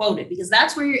those were quoted? Because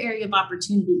that's where your area of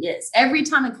opportunity is. Every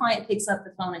time a client picks up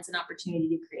the phone, it's an opportunity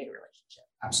to create a relationship.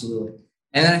 Absolutely.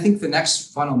 And then I think the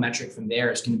next funnel metric from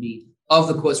there is going to be of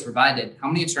the quotes provided, how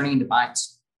many are turning into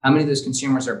buys? How many of those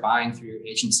consumers are buying through your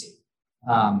agency?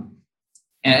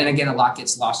 And again, a lot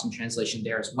gets lost in translation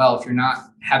there as well. If you're not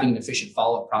having an efficient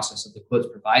follow-up process of the quotes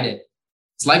provided,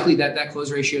 it's likely that that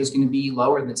close ratio is going to be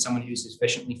lower than someone who's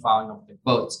efficiently following up with their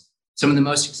quotes. Some of the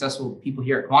most successful people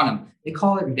here at Quantum, they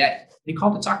call every day. They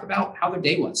call to talk about how their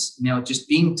day was, just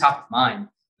being top of mind.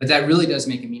 But that really does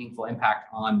make a meaningful impact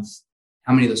on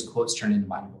how many of those quotes turn into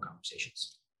viable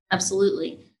conversations.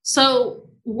 Absolutely. So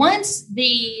once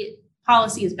the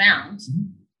policy is bound,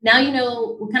 now you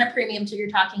know what kind of premiums you're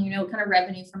talking, what kind of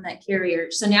revenue from that carrier.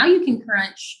 So now you can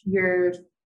crunch your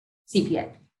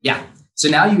CPA. Yeah. So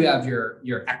now you have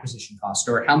your acquisition cost,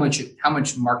 or how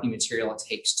much marketing material it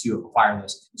takes to acquire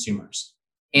those consumers.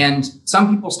 And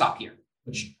some people stop here,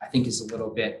 which I think is a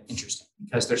little bit interesting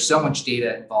because there's so much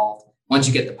data involved once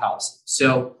you get the policy.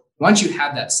 So once you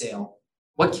have that sale,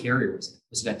 what carrier was it?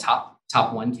 Was it a top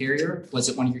one carrier? Was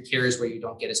it one of your carriers where you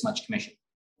don't get as much commission?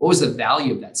 What was the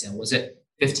value of that sale? Was it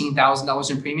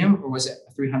 $15,000 in premium, or was it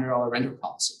a $300 rental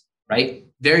policy, right?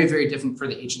 Very, very different for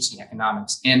the agency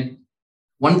economics. And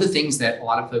one of the things that a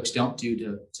lot of folks don't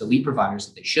do to lead providers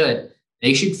that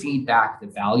they should feed back the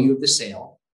value of the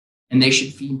sale, and they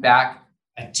should feed back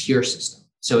a tier system.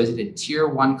 So is it a tier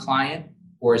 1 client,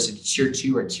 or is it a tier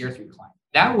 2 or tier 3 client?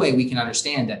 That way we can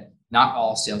understand that not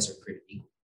all sales are created equal,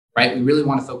 right? We really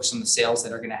want to focus on the sales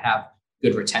that are going to have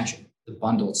good retention, the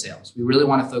bundled sales. We really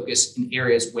want to focus in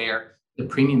areas where the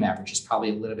premium average is probably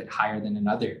a little bit higher than in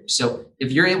other areas. So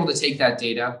if you're able to take that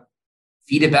data,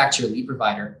 feed it back to your lead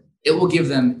provider, it will give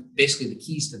them basically the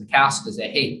keys to the castle to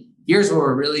say, hey, here's where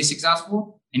we're really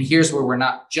successful, and here's where we're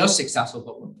not just successful,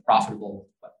 but we're profitable.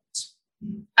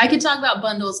 I could talk about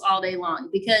bundles all day long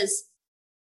because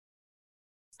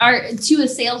to a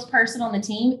salesperson on the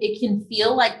team, it can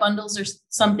feel like bundles are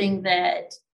something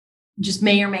that just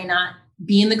may or may not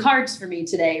be in the cards for me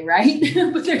today, right?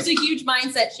 But there's a huge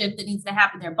mindset shift that needs to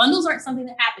happen there. Bundles aren't something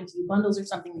that happen to you. Bundles are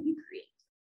something that you create.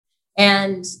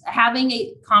 And having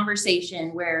a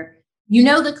conversation where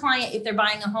the client, if they're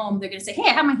buying a home, they're going to say, hey,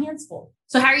 I have my hands full.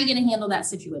 So how are you going to handle that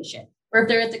situation? Or if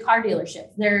they're at the car dealership,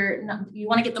 you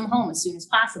want to get them home as soon as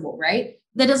possible, right?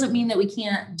 That doesn't mean that we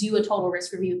can't do a total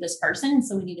risk review with this person. And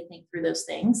so we need to think through those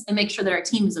things and make sure that our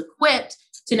team is equipped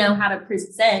to know how to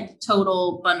present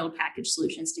total bundled package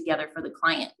solutions together for the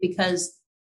client. Because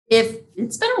if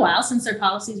it's been a while since their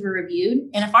policies were reviewed,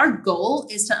 and if our goal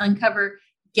is to uncover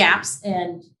gaps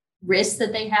and risks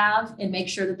that they have and make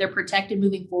sure that they're protected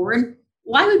moving forward,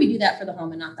 why would we do that for the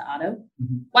home and not the auto?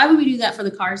 Mm-hmm. Why would we do that for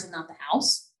the cars and not the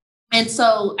house? And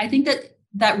so I think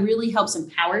that really helps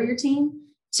empower your team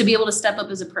to be able to step up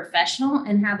as a professional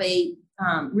and have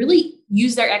really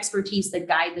use their expertise to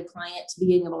guide the client to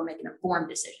being able to make an informed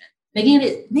decision. make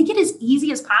it as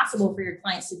easy as possible for your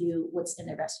clients to do what's in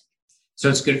their best. So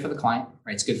it's good for the client,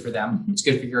 right? It's good for them. It's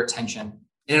good for your attention.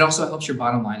 And it also helps your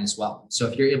bottom line as well. So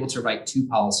if you're able to write 2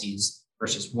 policies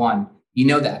versus 1, you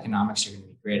know the economics are going to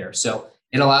be greater. So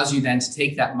it allows you then to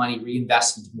take that money,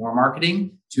 reinvest into more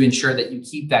marketing to ensure that you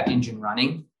keep that engine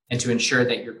running and to ensure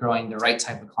that you're growing the right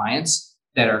type of clients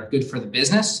that are good for the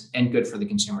business and good for the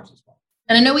consumers as well.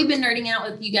 And I know we've been nerding out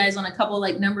with you guys on a couple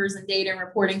like numbers and data and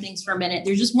reporting things for a minute.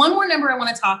 There's just one more number I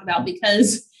want to talk about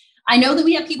because I know that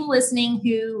we have people listening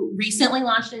who recently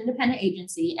launched an independent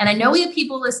agency. And I know we have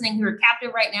people listening who are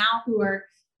captive right now, who are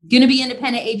going to be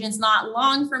independent agents not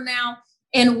long from now.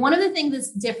 And one of the things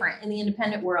that's different in the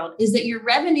independent world is that your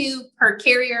revenue per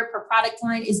carrier, per product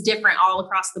line is different all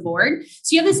across the board.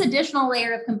 So you have this additional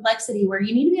layer of complexity where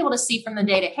you need to be able to see from the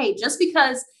data, hey, just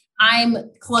because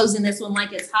I'm closing this one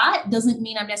like it's hot doesn't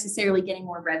mean I'm necessarily getting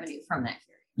more revenue from that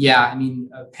carrier. Yeah, I mean,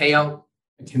 payout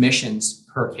commissions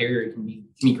per carrier can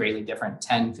be greatly different,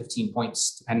 10, 15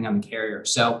 points, depending on the carrier.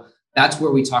 So that's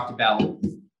where we talked about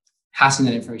passing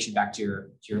that information back to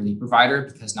your lead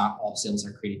provider, because not all sales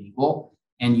are created equal.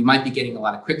 And you might be getting a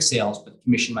lot of quick sales, but the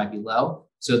commission might be low.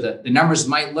 So the numbers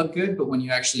might look good, but when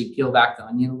you actually peel back the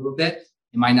onion a little bit,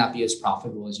 it might not be as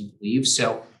profitable as you believe.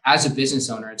 So as a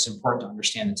business owner, it's important to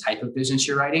understand the type of business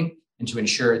you're writing and to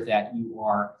ensure that you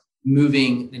are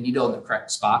moving the needle in the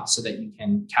correct spot so that you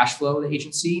can cash flow the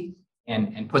agency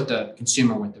and put the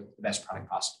consumer with the best product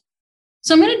possible.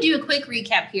 So I'm going to do a quick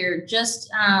recap here just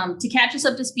to catch us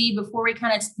up to speed before we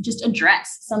kind of just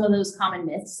address some of those common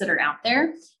myths that are out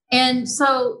there. And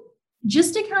so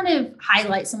just to kind of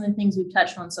highlight some of the things we've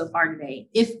touched on so far today,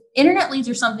 if internet leads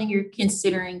are something you're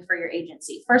considering for your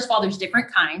agency, first of all, there's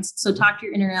different kinds. So talk to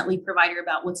your internet lead provider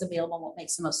about what's available and what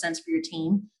makes the most sense for your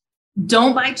team.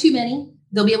 Don't buy too many.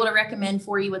 They'll be able to recommend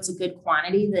for you what's a good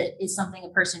quantity that is something a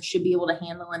person should be able to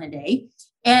handle in a day.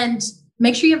 And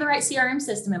make sure you have the right CRM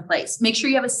system in place. Make sure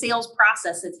you have a sales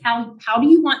process. It's how do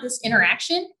you want this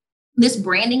interaction, this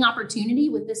branding opportunity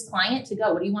with this client to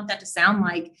go? What do you want that to sound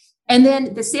like? And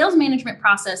then the sales management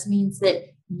process means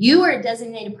that you or a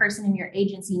designated person in your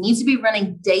agency needs to be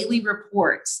running daily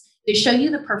reports that show you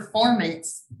the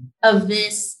performance of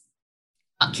this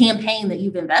campaign that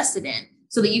you've invested in,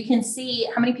 so that you can see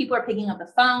how many people are picking up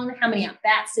the phone, how many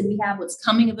at-bats did we have, what's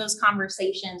coming of those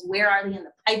conversations, where are they in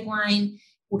the pipeline,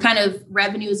 what kind of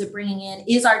revenue is it bringing in,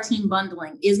 is our team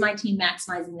bundling, is my team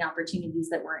maximizing the opportunities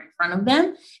that were in front of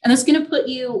them? And that's going to put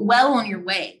you well on your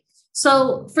way.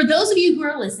 So for those of you who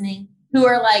are listening, who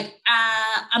are like,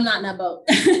 I'm not in that boat,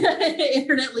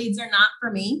 internet leads are not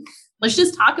for me, let's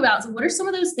just talk about, so what are some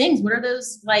of those things? What are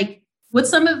those, like, what's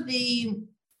some of the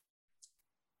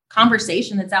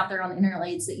conversation that's out there on the internet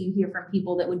leads that you hear from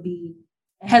people that would be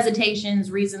hesitations,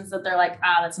 reasons that they're like,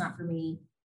 that's not for me?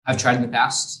 I've tried in the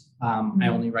past. I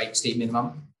only write state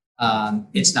minimum.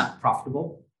 It's not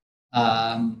profitable.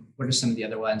 What are some of the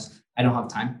other ones? I don't have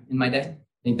time in my day.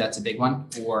 I think that's a big one.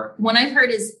 Or one I've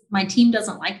heard is my team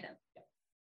doesn't like them.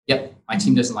 Yep. My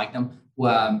team doesn't like them.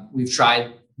 We've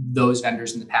tried those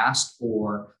vendors in the past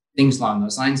for things along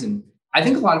those lines. And I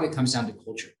think a lot of it comes down to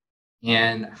culture.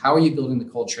 And how are you building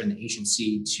the culture in the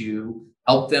agency to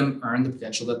help them earn the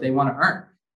potential that they want to earn?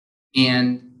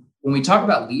 And when we talk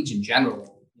about leads in general,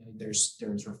 there's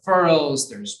referrals,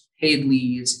 there's paid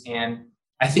leads. And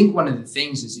I think one of the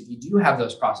things is if you do have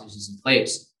those processes in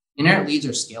place, internet leads are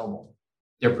scalable.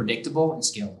 They're predictable and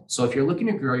scalable. So if you're looking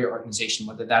to grow your organization,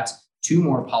 whether that's 2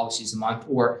 more policies a month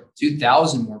or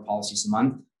 2,000 more policies a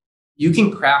month, you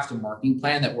can craft a marketing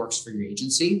plan that works for your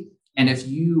agency. And if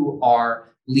you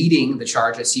are leading the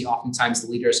charge, I see oftentimes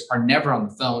the leaders are never on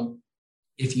the phone.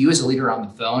 If you as a leader are on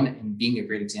the phone and being a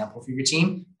great example for your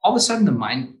team, all of a sudden the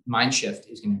mind shift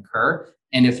is going to occur.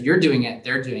 And if you're doing it,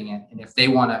 they're doing it. And if they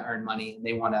want to earn money and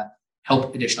they want to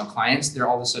help additional clients, they're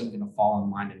all of a sudden going to fall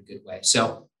in line in a good way.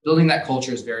 So building that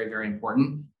culture is very, very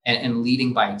important, and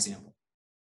leading by example.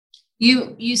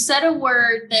 You said a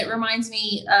word that reminds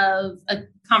me of a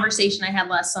conversation I had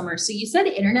last summer. So you said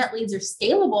internet leads are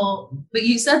scalable, but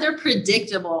you said they're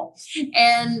predictable.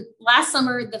 And last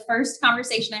summer, the first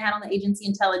conversation I had on the Agency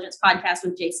Intelligence podcast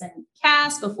with Jason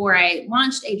Cass before I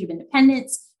launched Age of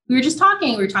Independence, we were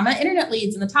talking about internet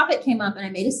leads, and the topic came up, and I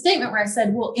made a statement where I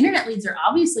said, well, internet leads are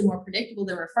obviously more predictable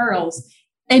than referrals.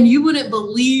 And you wouldn't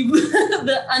believe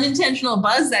the unintentional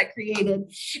buzz that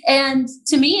created. And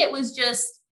to me, it was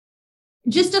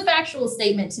just a factual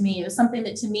statement to me. It was something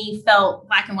that to me felt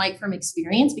black and white from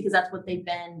experience, because that's what they've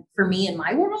been for me in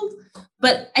my world.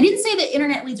 But I didn't say that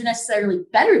internet leads are necessarily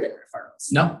better than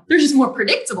referrals. No. They're just more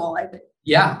predictable, I think.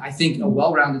 Yeah, I think a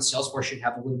well-rounded sales force should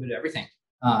have a little bit of everything.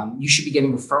 you should be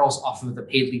getting referrals off of the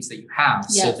paid leads that you have,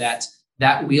 Yes. so that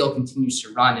that wheel continues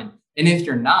to run. And if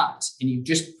you're not, and you've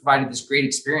just provided this great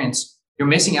experience, you're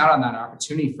missing out on that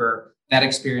opportunity for that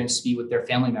experience to be with their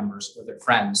family members or their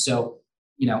friends. So,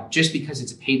 just because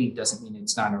it's a paid lead doesn't mean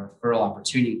it's not a referral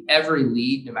opportunity. Every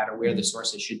lead, no matter where the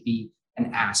source is, should be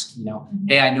an ask.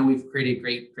 Hey, I know we've created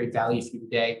great value for you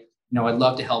today. I'd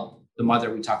love to help the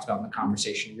mother we talked about in the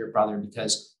conversation, your brother,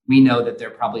 because we know that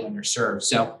they're probably underserved.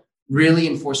 So really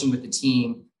enforcing with the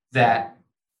team that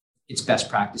it's best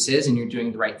practices and you're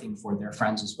doing the right thing for their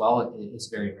friends as well is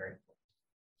very, very important.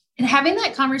 And having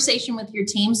that conversation with your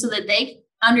team so that they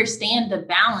understand the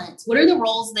balance. What are the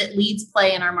roles that leads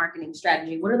play in our marketing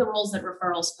strategy? What are the roles that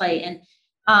referrals play? And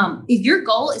if your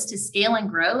goal is to scale and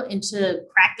grow and to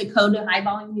crack the code to high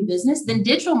volume new business, then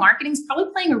digital marketing is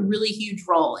probably playing a really huge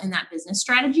role in that business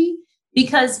strategy.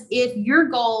 Because if your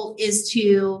goal is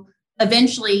to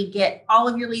eventually get all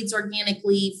of your leads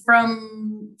organically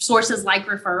from sources like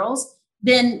referrals,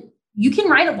 then you can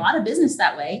write a lot of business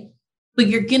that way, but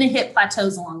you're going to hit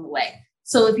plateaus along the way.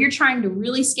 So if you're trying to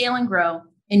really scale and grow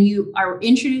and you are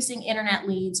introducing internet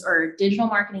leads or digital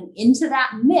marketing into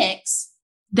that mix,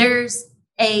 there's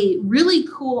a really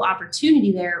cool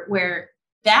opportunity there where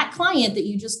that client that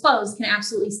you just closed can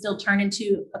absolutely still turn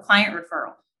into a client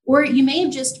referral. Or you may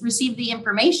have just received the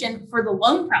information for the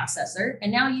loan processor,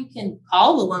 and now you can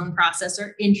call the loan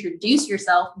processor, introduce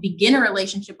yourself, begin a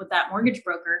relationship with that mortgage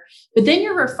broker. But then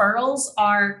your referrals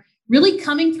are really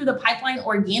coming through the pipeline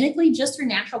organically, just through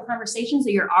natural conversations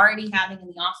that you're already having in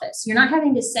the office. You're not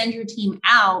having to send your team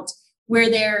out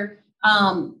where they're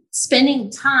spending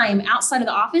time outside of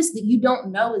the office that you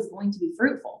don't know is going to be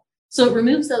fruitful. So it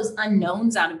removes those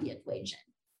unknowns out of the equation.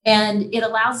 And it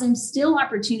allows them still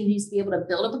opportunities to be able to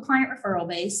build up a client referral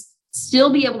base,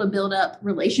 still be able to build up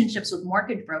relationships with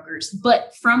mortgage brokers,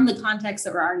 but from the context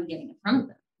that we're already getting in front of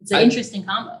them. It's an interesting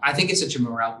combo. I think it's such a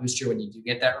morale booster when you do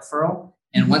get that referral.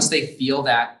 And once they feel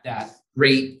that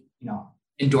great,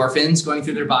 endorphins going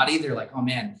through their body, they're like, oh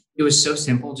man, it was so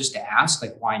simple just to ask,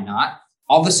 like, why not?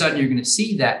 All of a sudden, you're going to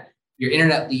see that your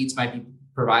internet leads might be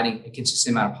providing a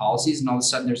consistent amount of policies. And all of a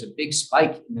sudden, there's a big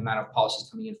spike in the amount of policies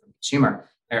coming in from a consumer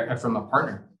or from a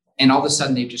partner. And all of a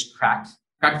sudden, they've just cracked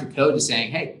the code to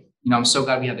saying, hey, I'm so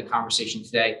glad we had the conversation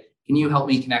today. Can you help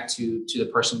me connect to the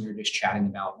person you're just chatting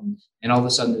about? And all of a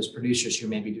sudden, those producers who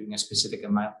may be doing a specific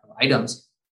amount of items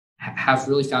have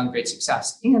really found great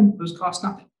success, and those cost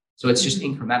nothing. So it's just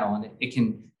incremental, and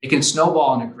it can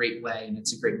snowball in a great way, and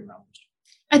it's a great morale booster.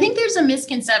 I think there's a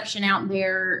misconception out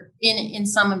there in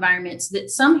some environments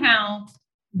that somehow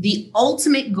the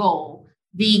ultimate goal,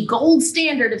 the gold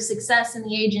standard of success in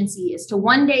the agency is to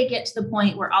one day get to the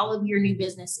point where all of your new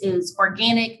business is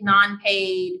organic,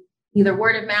 non-paid, either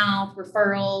word of mouth,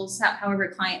 referrals, however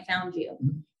a client found you.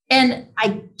 And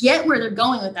I get where they're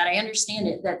going with that. I understand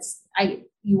it.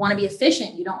 You want to be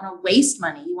efficient. You don't want to waste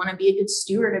money. You want to be a good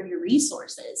steward of your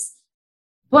resources.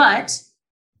 But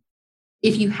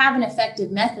if you have an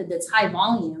effective method that's high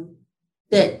volume,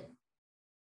 that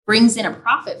brings in a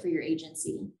profit for your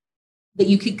agency, that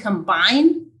you could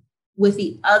combine with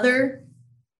the other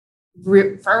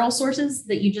referral sources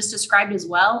that you just described as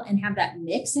well, and have that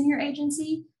mix in your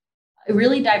agency, it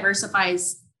really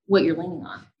diversifies what you're leaning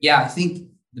on. Yeah, I think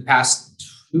the past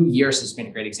 2 years has been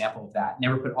a great example of that.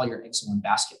 Never put all your eggs in one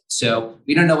basket. So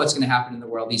we don't know what's going to happen in the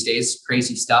world these days,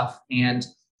 crazy stuff. And,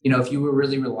 if you were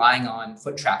really relying on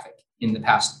foot traffic in the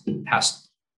past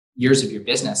years of your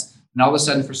business, and all of a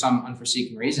sudden for some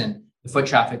unforeseen reason, the foot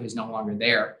traffic is no longer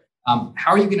there,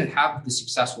 how are you going to have the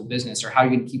successful business, or how are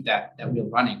you going to keep that wheel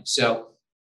running? So,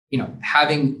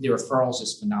 having the referrals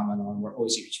is phenomenal, and we're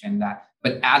always a huge fan of that.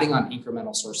 But adding on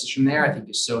incremental sources from there, I think,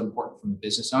 is so important from a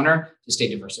business owner to stay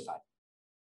diversified.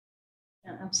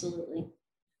 Yeah, absolutely.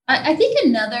 I think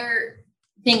another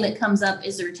thing that comes up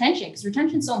is the retention, because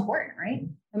retention is so important, right?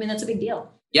 I mean, that's a big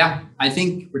deal. Yeah, I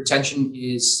think retention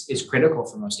is critical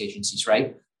for most agencies,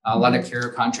 right? A lot of carrier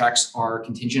contracts are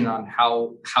contingent on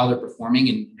how they're performing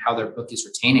and how their book is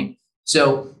retaining.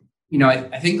 So,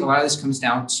 I think a lot of this comes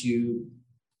down to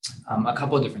a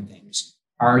couple of different things.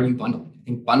 Are you bundling? I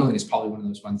think bundling is probably one of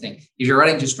those one thing. If you're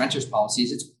writing just renters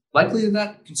policies, it's likely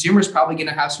that consumer is probably going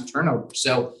to have some turnover.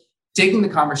 So taking the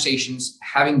conversations,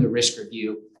 having the risk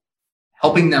review,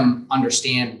 helping them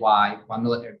understand why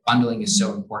bundling is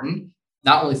so important,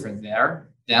 not only for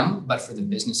them, but for the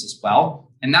business as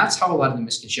well. And that's how a lot of the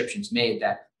misconceptions made,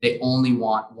 that they only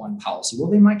want one policy.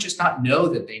 Well, they might just not know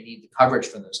that they need the coverage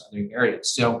for those other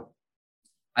areas. So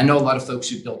I know a lot of folks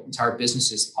who built entire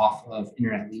businesses off of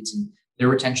internet leads, and their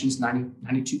retention is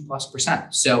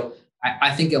 92+%. So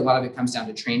I think a lot of it comes down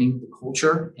to training the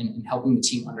culture and helping the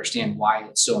team understand why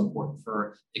it's so important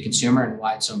for the consumer and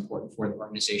why it's so important for the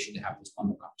organization to have these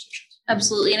bundle conversations.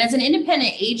 Absolutely. And as an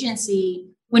independent agency,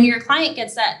 when your client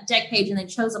gets that deck page and they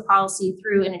chose a policy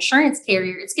through an insurance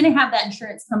carrier, it's going to have that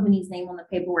insurance company's name on the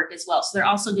paperwork as well. So they're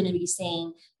also going to be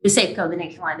seeing the Safeco, the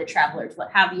Nationwide, the Travelers,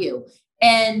 what have you.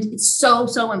 And it's so,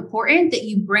 so important that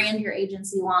you brand your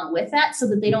agency along with that so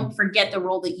that they don't forget the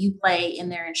role that you play in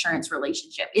their insurance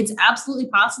relationship. It's absolutely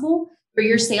possible for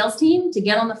your sales team to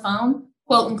get on the phone,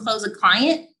 quote, and close a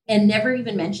client and never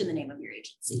even mention the name of your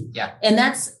agency. Yeah. And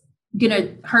that's going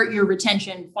to hurt your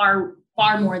retention far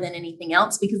more than anything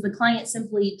else, because the client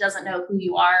simply doesn't know who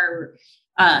you are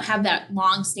or have that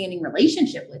long-standing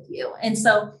relationship with you. And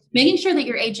so making sure that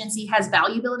your agency has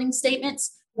value building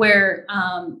statements where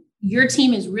your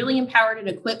team is really empowered and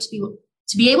equipped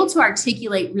to be able to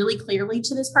articulate really clearly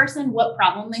to this person what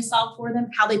problem they solved for them,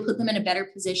 how they put them in a better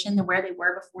position than where they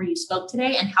were before you spoke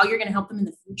today, and how you're going to help them in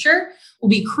the future will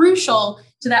be crucial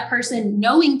to that person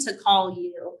knowing to call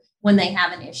you when they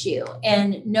have an issue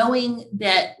and knowing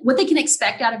that what they can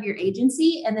expect out of your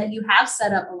agency and that you have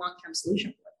set up a long-term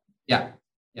solution for them.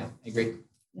 Yeah, I agree.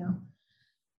 Yeah.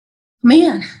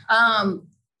 Man,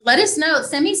 let us know.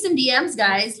 Send me some DMs,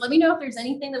 guys. Let me know if there's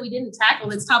anything that we didn't tackle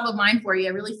that's top of mind for you.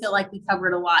 I really feel like we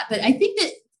covered a lot, but I think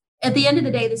that at the end of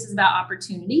the day, this is about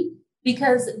opportunity,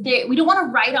 because we don't want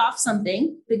to write off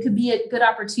something that could be a good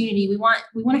opportunity. We want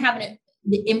to have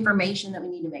the information that we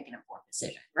need to make an informed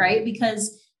decision, right?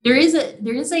 Because there is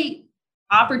a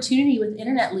opportunity with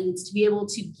internet leads to be able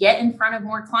to get in front of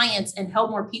more clients and help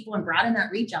more people and broaden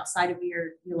that reach outside of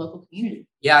your local community.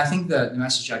 Yeah, I think the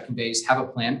message I'd convey is have a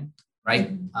plan,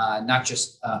 right? Not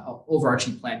just an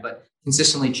overarching plan, but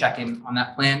consistently check in on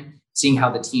that plan, seeing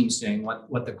how the team's doing,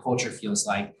 what the culture feels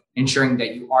like, ensuring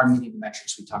that you are meeting the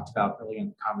metrics we talked about earlier in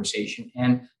the conversation,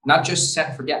 and not just set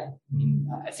and forget. I mean,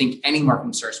 I think any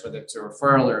marketing source, whether it's a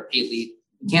referral or a paid lead,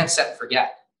 you can't set and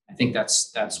forget. I think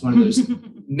that's one of those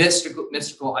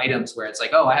mystical items where it's like,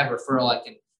 oh, I have a referral.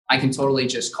 I can totally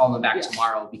just call them back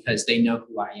tomorrow because they know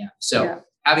who I am. So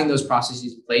having those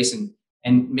processes in place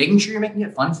and making sure you're making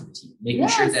it fun for the team, making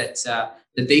sure that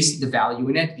they see the value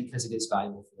in it because it is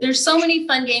valuable for them. There's so many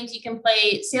fun games you can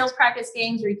play, sales practice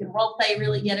games where you can role play,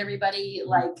 really get everybody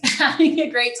like having a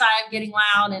great time, getting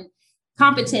loud, and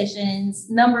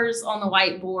competitions, numbers on the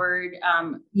whiteboard,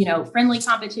 friendly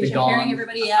competition, hearing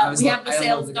everybody out. We have the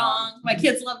sales gong. My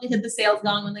kids love to hit the sales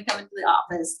gong when they come into the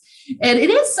office. And it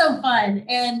is so fun.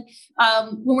 And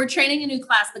when we're training a new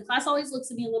class, the class always looks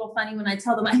at me a little funny when I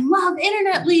tell them I love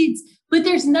internet leads, but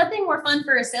there's nothing more fun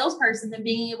for a salesperson than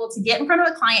being able to get in front of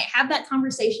a client, have that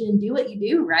conversation, and do what you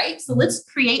do, right? So let's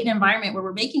create an environment where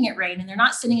we're making it rain and they're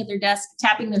not sitting at their desk,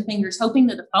 tapping their fingers, hoping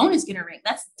that the phone is going to ring.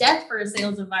 That's death for a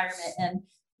sales environment. And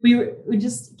we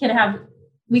just can have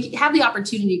the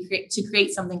opportunity to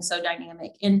create something so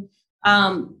dynamic. And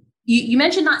you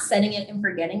mentioned not setting it and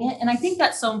forgetting it. And I think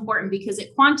that's so important because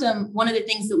at Quantum, one of the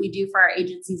things that we do for our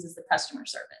agencies is the customer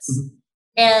service. Mm-hmm.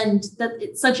 And that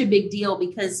it's such a big deal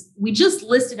because we just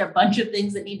listed a bunch of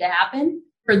things that need to happen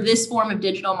for this form of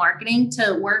digital marketing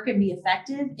to work and be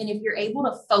effective. And if you're able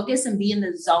to focus and be in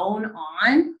the zone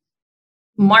on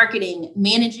marketing,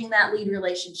 managing that lead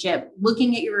relationship,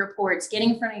 looking at your reports, getting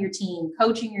in front of your team,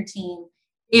 coaching your team,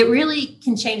 it really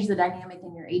can change the dynamic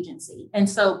in your agency. And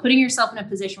so putting yourself in a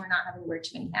position where not having to wear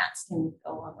too many hats can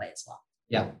go a long way as well.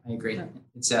 Yeah, I agree.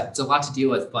 It's a lot to deal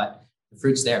with, but the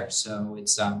fruit's there. So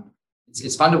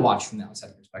it's fun to watch from the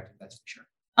outside perspective, that's for sure.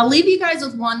 I'll leave you guys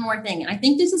with one more thing. And I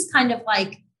think this is kind of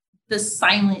like the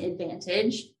silent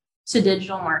advantage to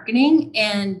digital marketing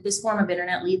and this form of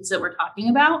internet leads that we're talking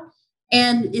about.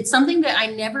 And it's something that I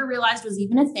never realized was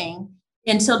even a thing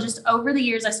until just over the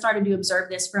years, I started to observe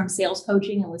this from sales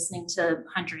coaching and listening to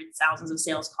hundreds, thousands of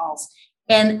sales calls.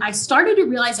 And I started to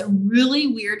realize a really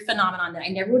weird phenomenon that I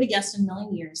never would have guessed in a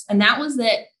million years. And that was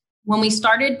that when we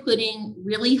started putting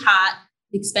really hot,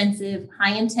 expensive,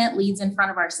 high intent leads in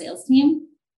front of our sales team,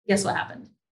 guess what happened?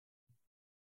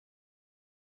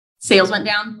 Sales went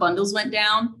down, bundles went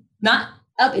down, not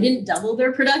up. It didn't double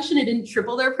their production. It didn't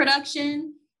triple their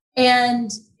production. And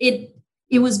it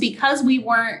was because we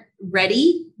weren't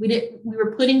ready. We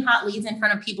were putting hot leads in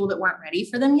front of people that weren't ready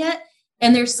for them yet.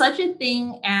 And there's such a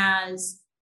thing as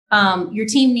your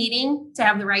team needing to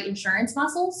have the right insurance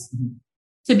muscles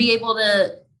to be able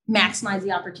to maximize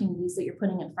the opportunities that you're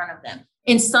putting in front of them.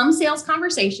 And some sales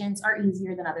conversations are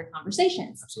easier than other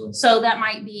conversations. Absolutely. So that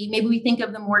might be, maybe we think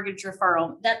of the mortgage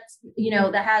referral. That's,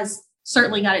 that has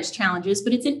certainly got its challenges,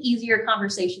 but it's an easier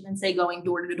conversation than say going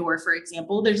door to door, for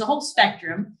example. There's a whole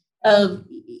spectrum of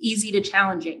easy to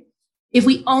challenging. If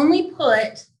we only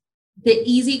put the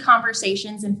easy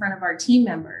conversations in front of our team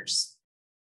members,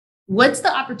 what's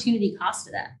the opportunity cost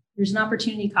of that? There's an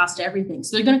opportunity cost to everything.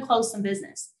 So they're going to close some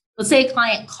business. Let's say a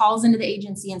client calls into the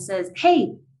agency and says,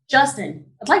 hey, Justin,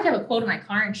 I'd like to have a quote on my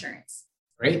car insurance.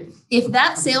 Great. If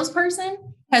that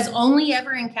salesperson has only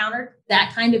ever encountered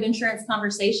that kind of insurance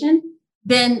conversation,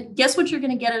 then guess what you're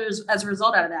going to get as a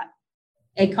result out of that?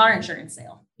 A car insurance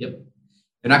sale. Yep.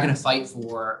 They're not going to fight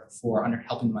for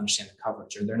helping them understand the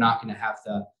coverage, or they're not going to have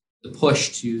the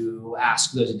push to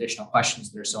ask those additional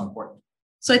questions that are so important.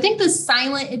 So I think the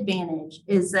silent advantage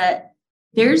is that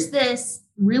there's this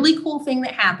really cool thing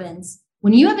that happens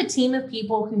when you have a team of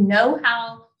people who know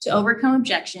how to overcome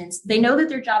objections. They know that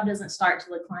their job doesn't start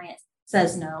till the client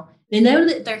says no. They know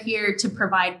that they're here to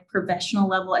provide professional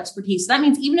level expertise. So that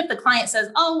means even if the client says,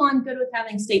 oh, well, I'm good with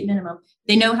having state minimum,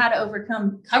 they know how to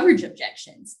overcome coverage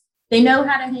objections. They know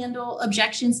how to handle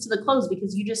objections to the close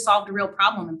because you just solved a real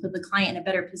problem and put the client in a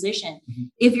better position. Mm-hmm.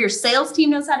 If your sales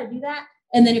team knows how to do that,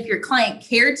 and then if your client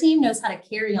care team knows how to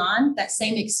carry on that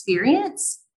same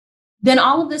experience, then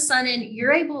all of a sudden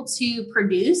you're able to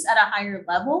produce at a higher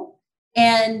level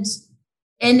and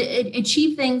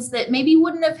achieve things that maybe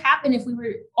wouldn't have happened if we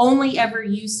were only ever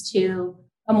used to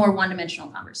a more one-dimensional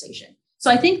conversation. So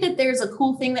I think that there's a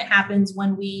cool thing that happens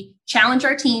when we challenge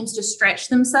our teams to stretch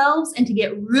themselves and to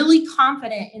get really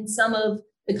confident in some of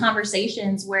the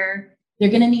conversations where they're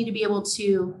going to need to be able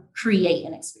to create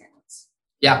an experience.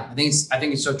 Yeah, I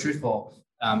think it's so truthful.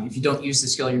 If you don't use the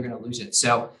skill, you're going to lose it.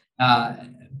 So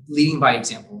leading by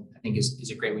example, I think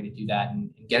is a great way to do that, and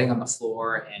getting on the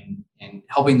floor and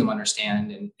helping them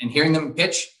understand and hearing them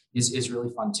pitch is really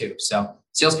fun too. So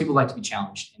salespeople like to be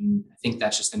challenged, and I think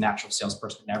that's just a natural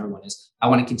salesperson. Everyone is. I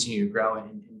want to continue to grow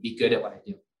and be good at what I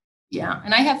do. Yeah,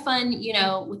 and I have fun,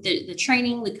 with the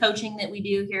training, the coaching that we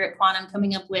do here at Quantum,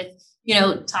 coming up with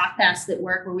talk paths that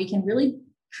work where we can really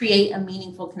create a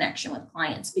meaningful connection with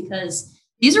clients, because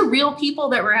these are real people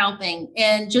that we're helping.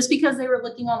 And just because they were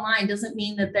looking online doesn't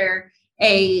mean that they're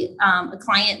a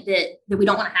client that we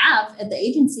don't want to have at the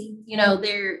agency.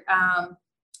 They're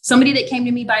somebody that came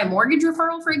to me by a mortgage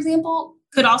referral, for example,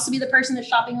 could also be the person that's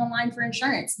shopping online for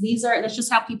insurance. That's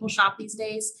just how people shop these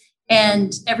days.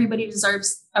 And everybody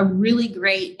deserves a really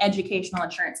great educational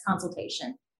insurance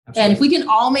consultation. Absolutely. And if we can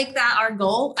all make that our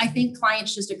goal, I think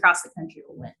clients just across the country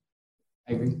will win.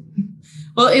 I agree.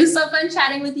 Well, it was so fun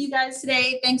chatting with you guys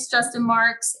today. Thanks, Justin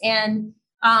Marks. And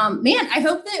I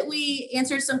hope that we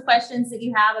answered some questions that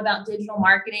you have about digital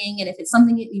marketing. And if it's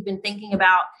something that you've been thinking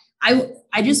about,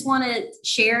 I just want to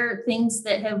share things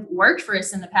that have worked for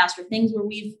us in the past, or things where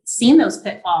we've seen those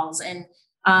pitfalls. And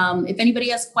if anybody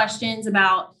has questions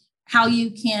about how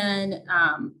you can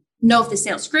know if the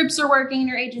sales scripts are working in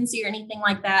your agency or anything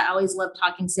like that, I always love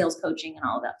talking sales coaching and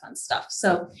all of that fun stuff.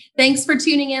 So thanks for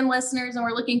tuning in, listeners, and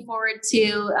we're looking forward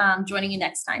to joining you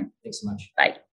next time. Thanks so much. Bye.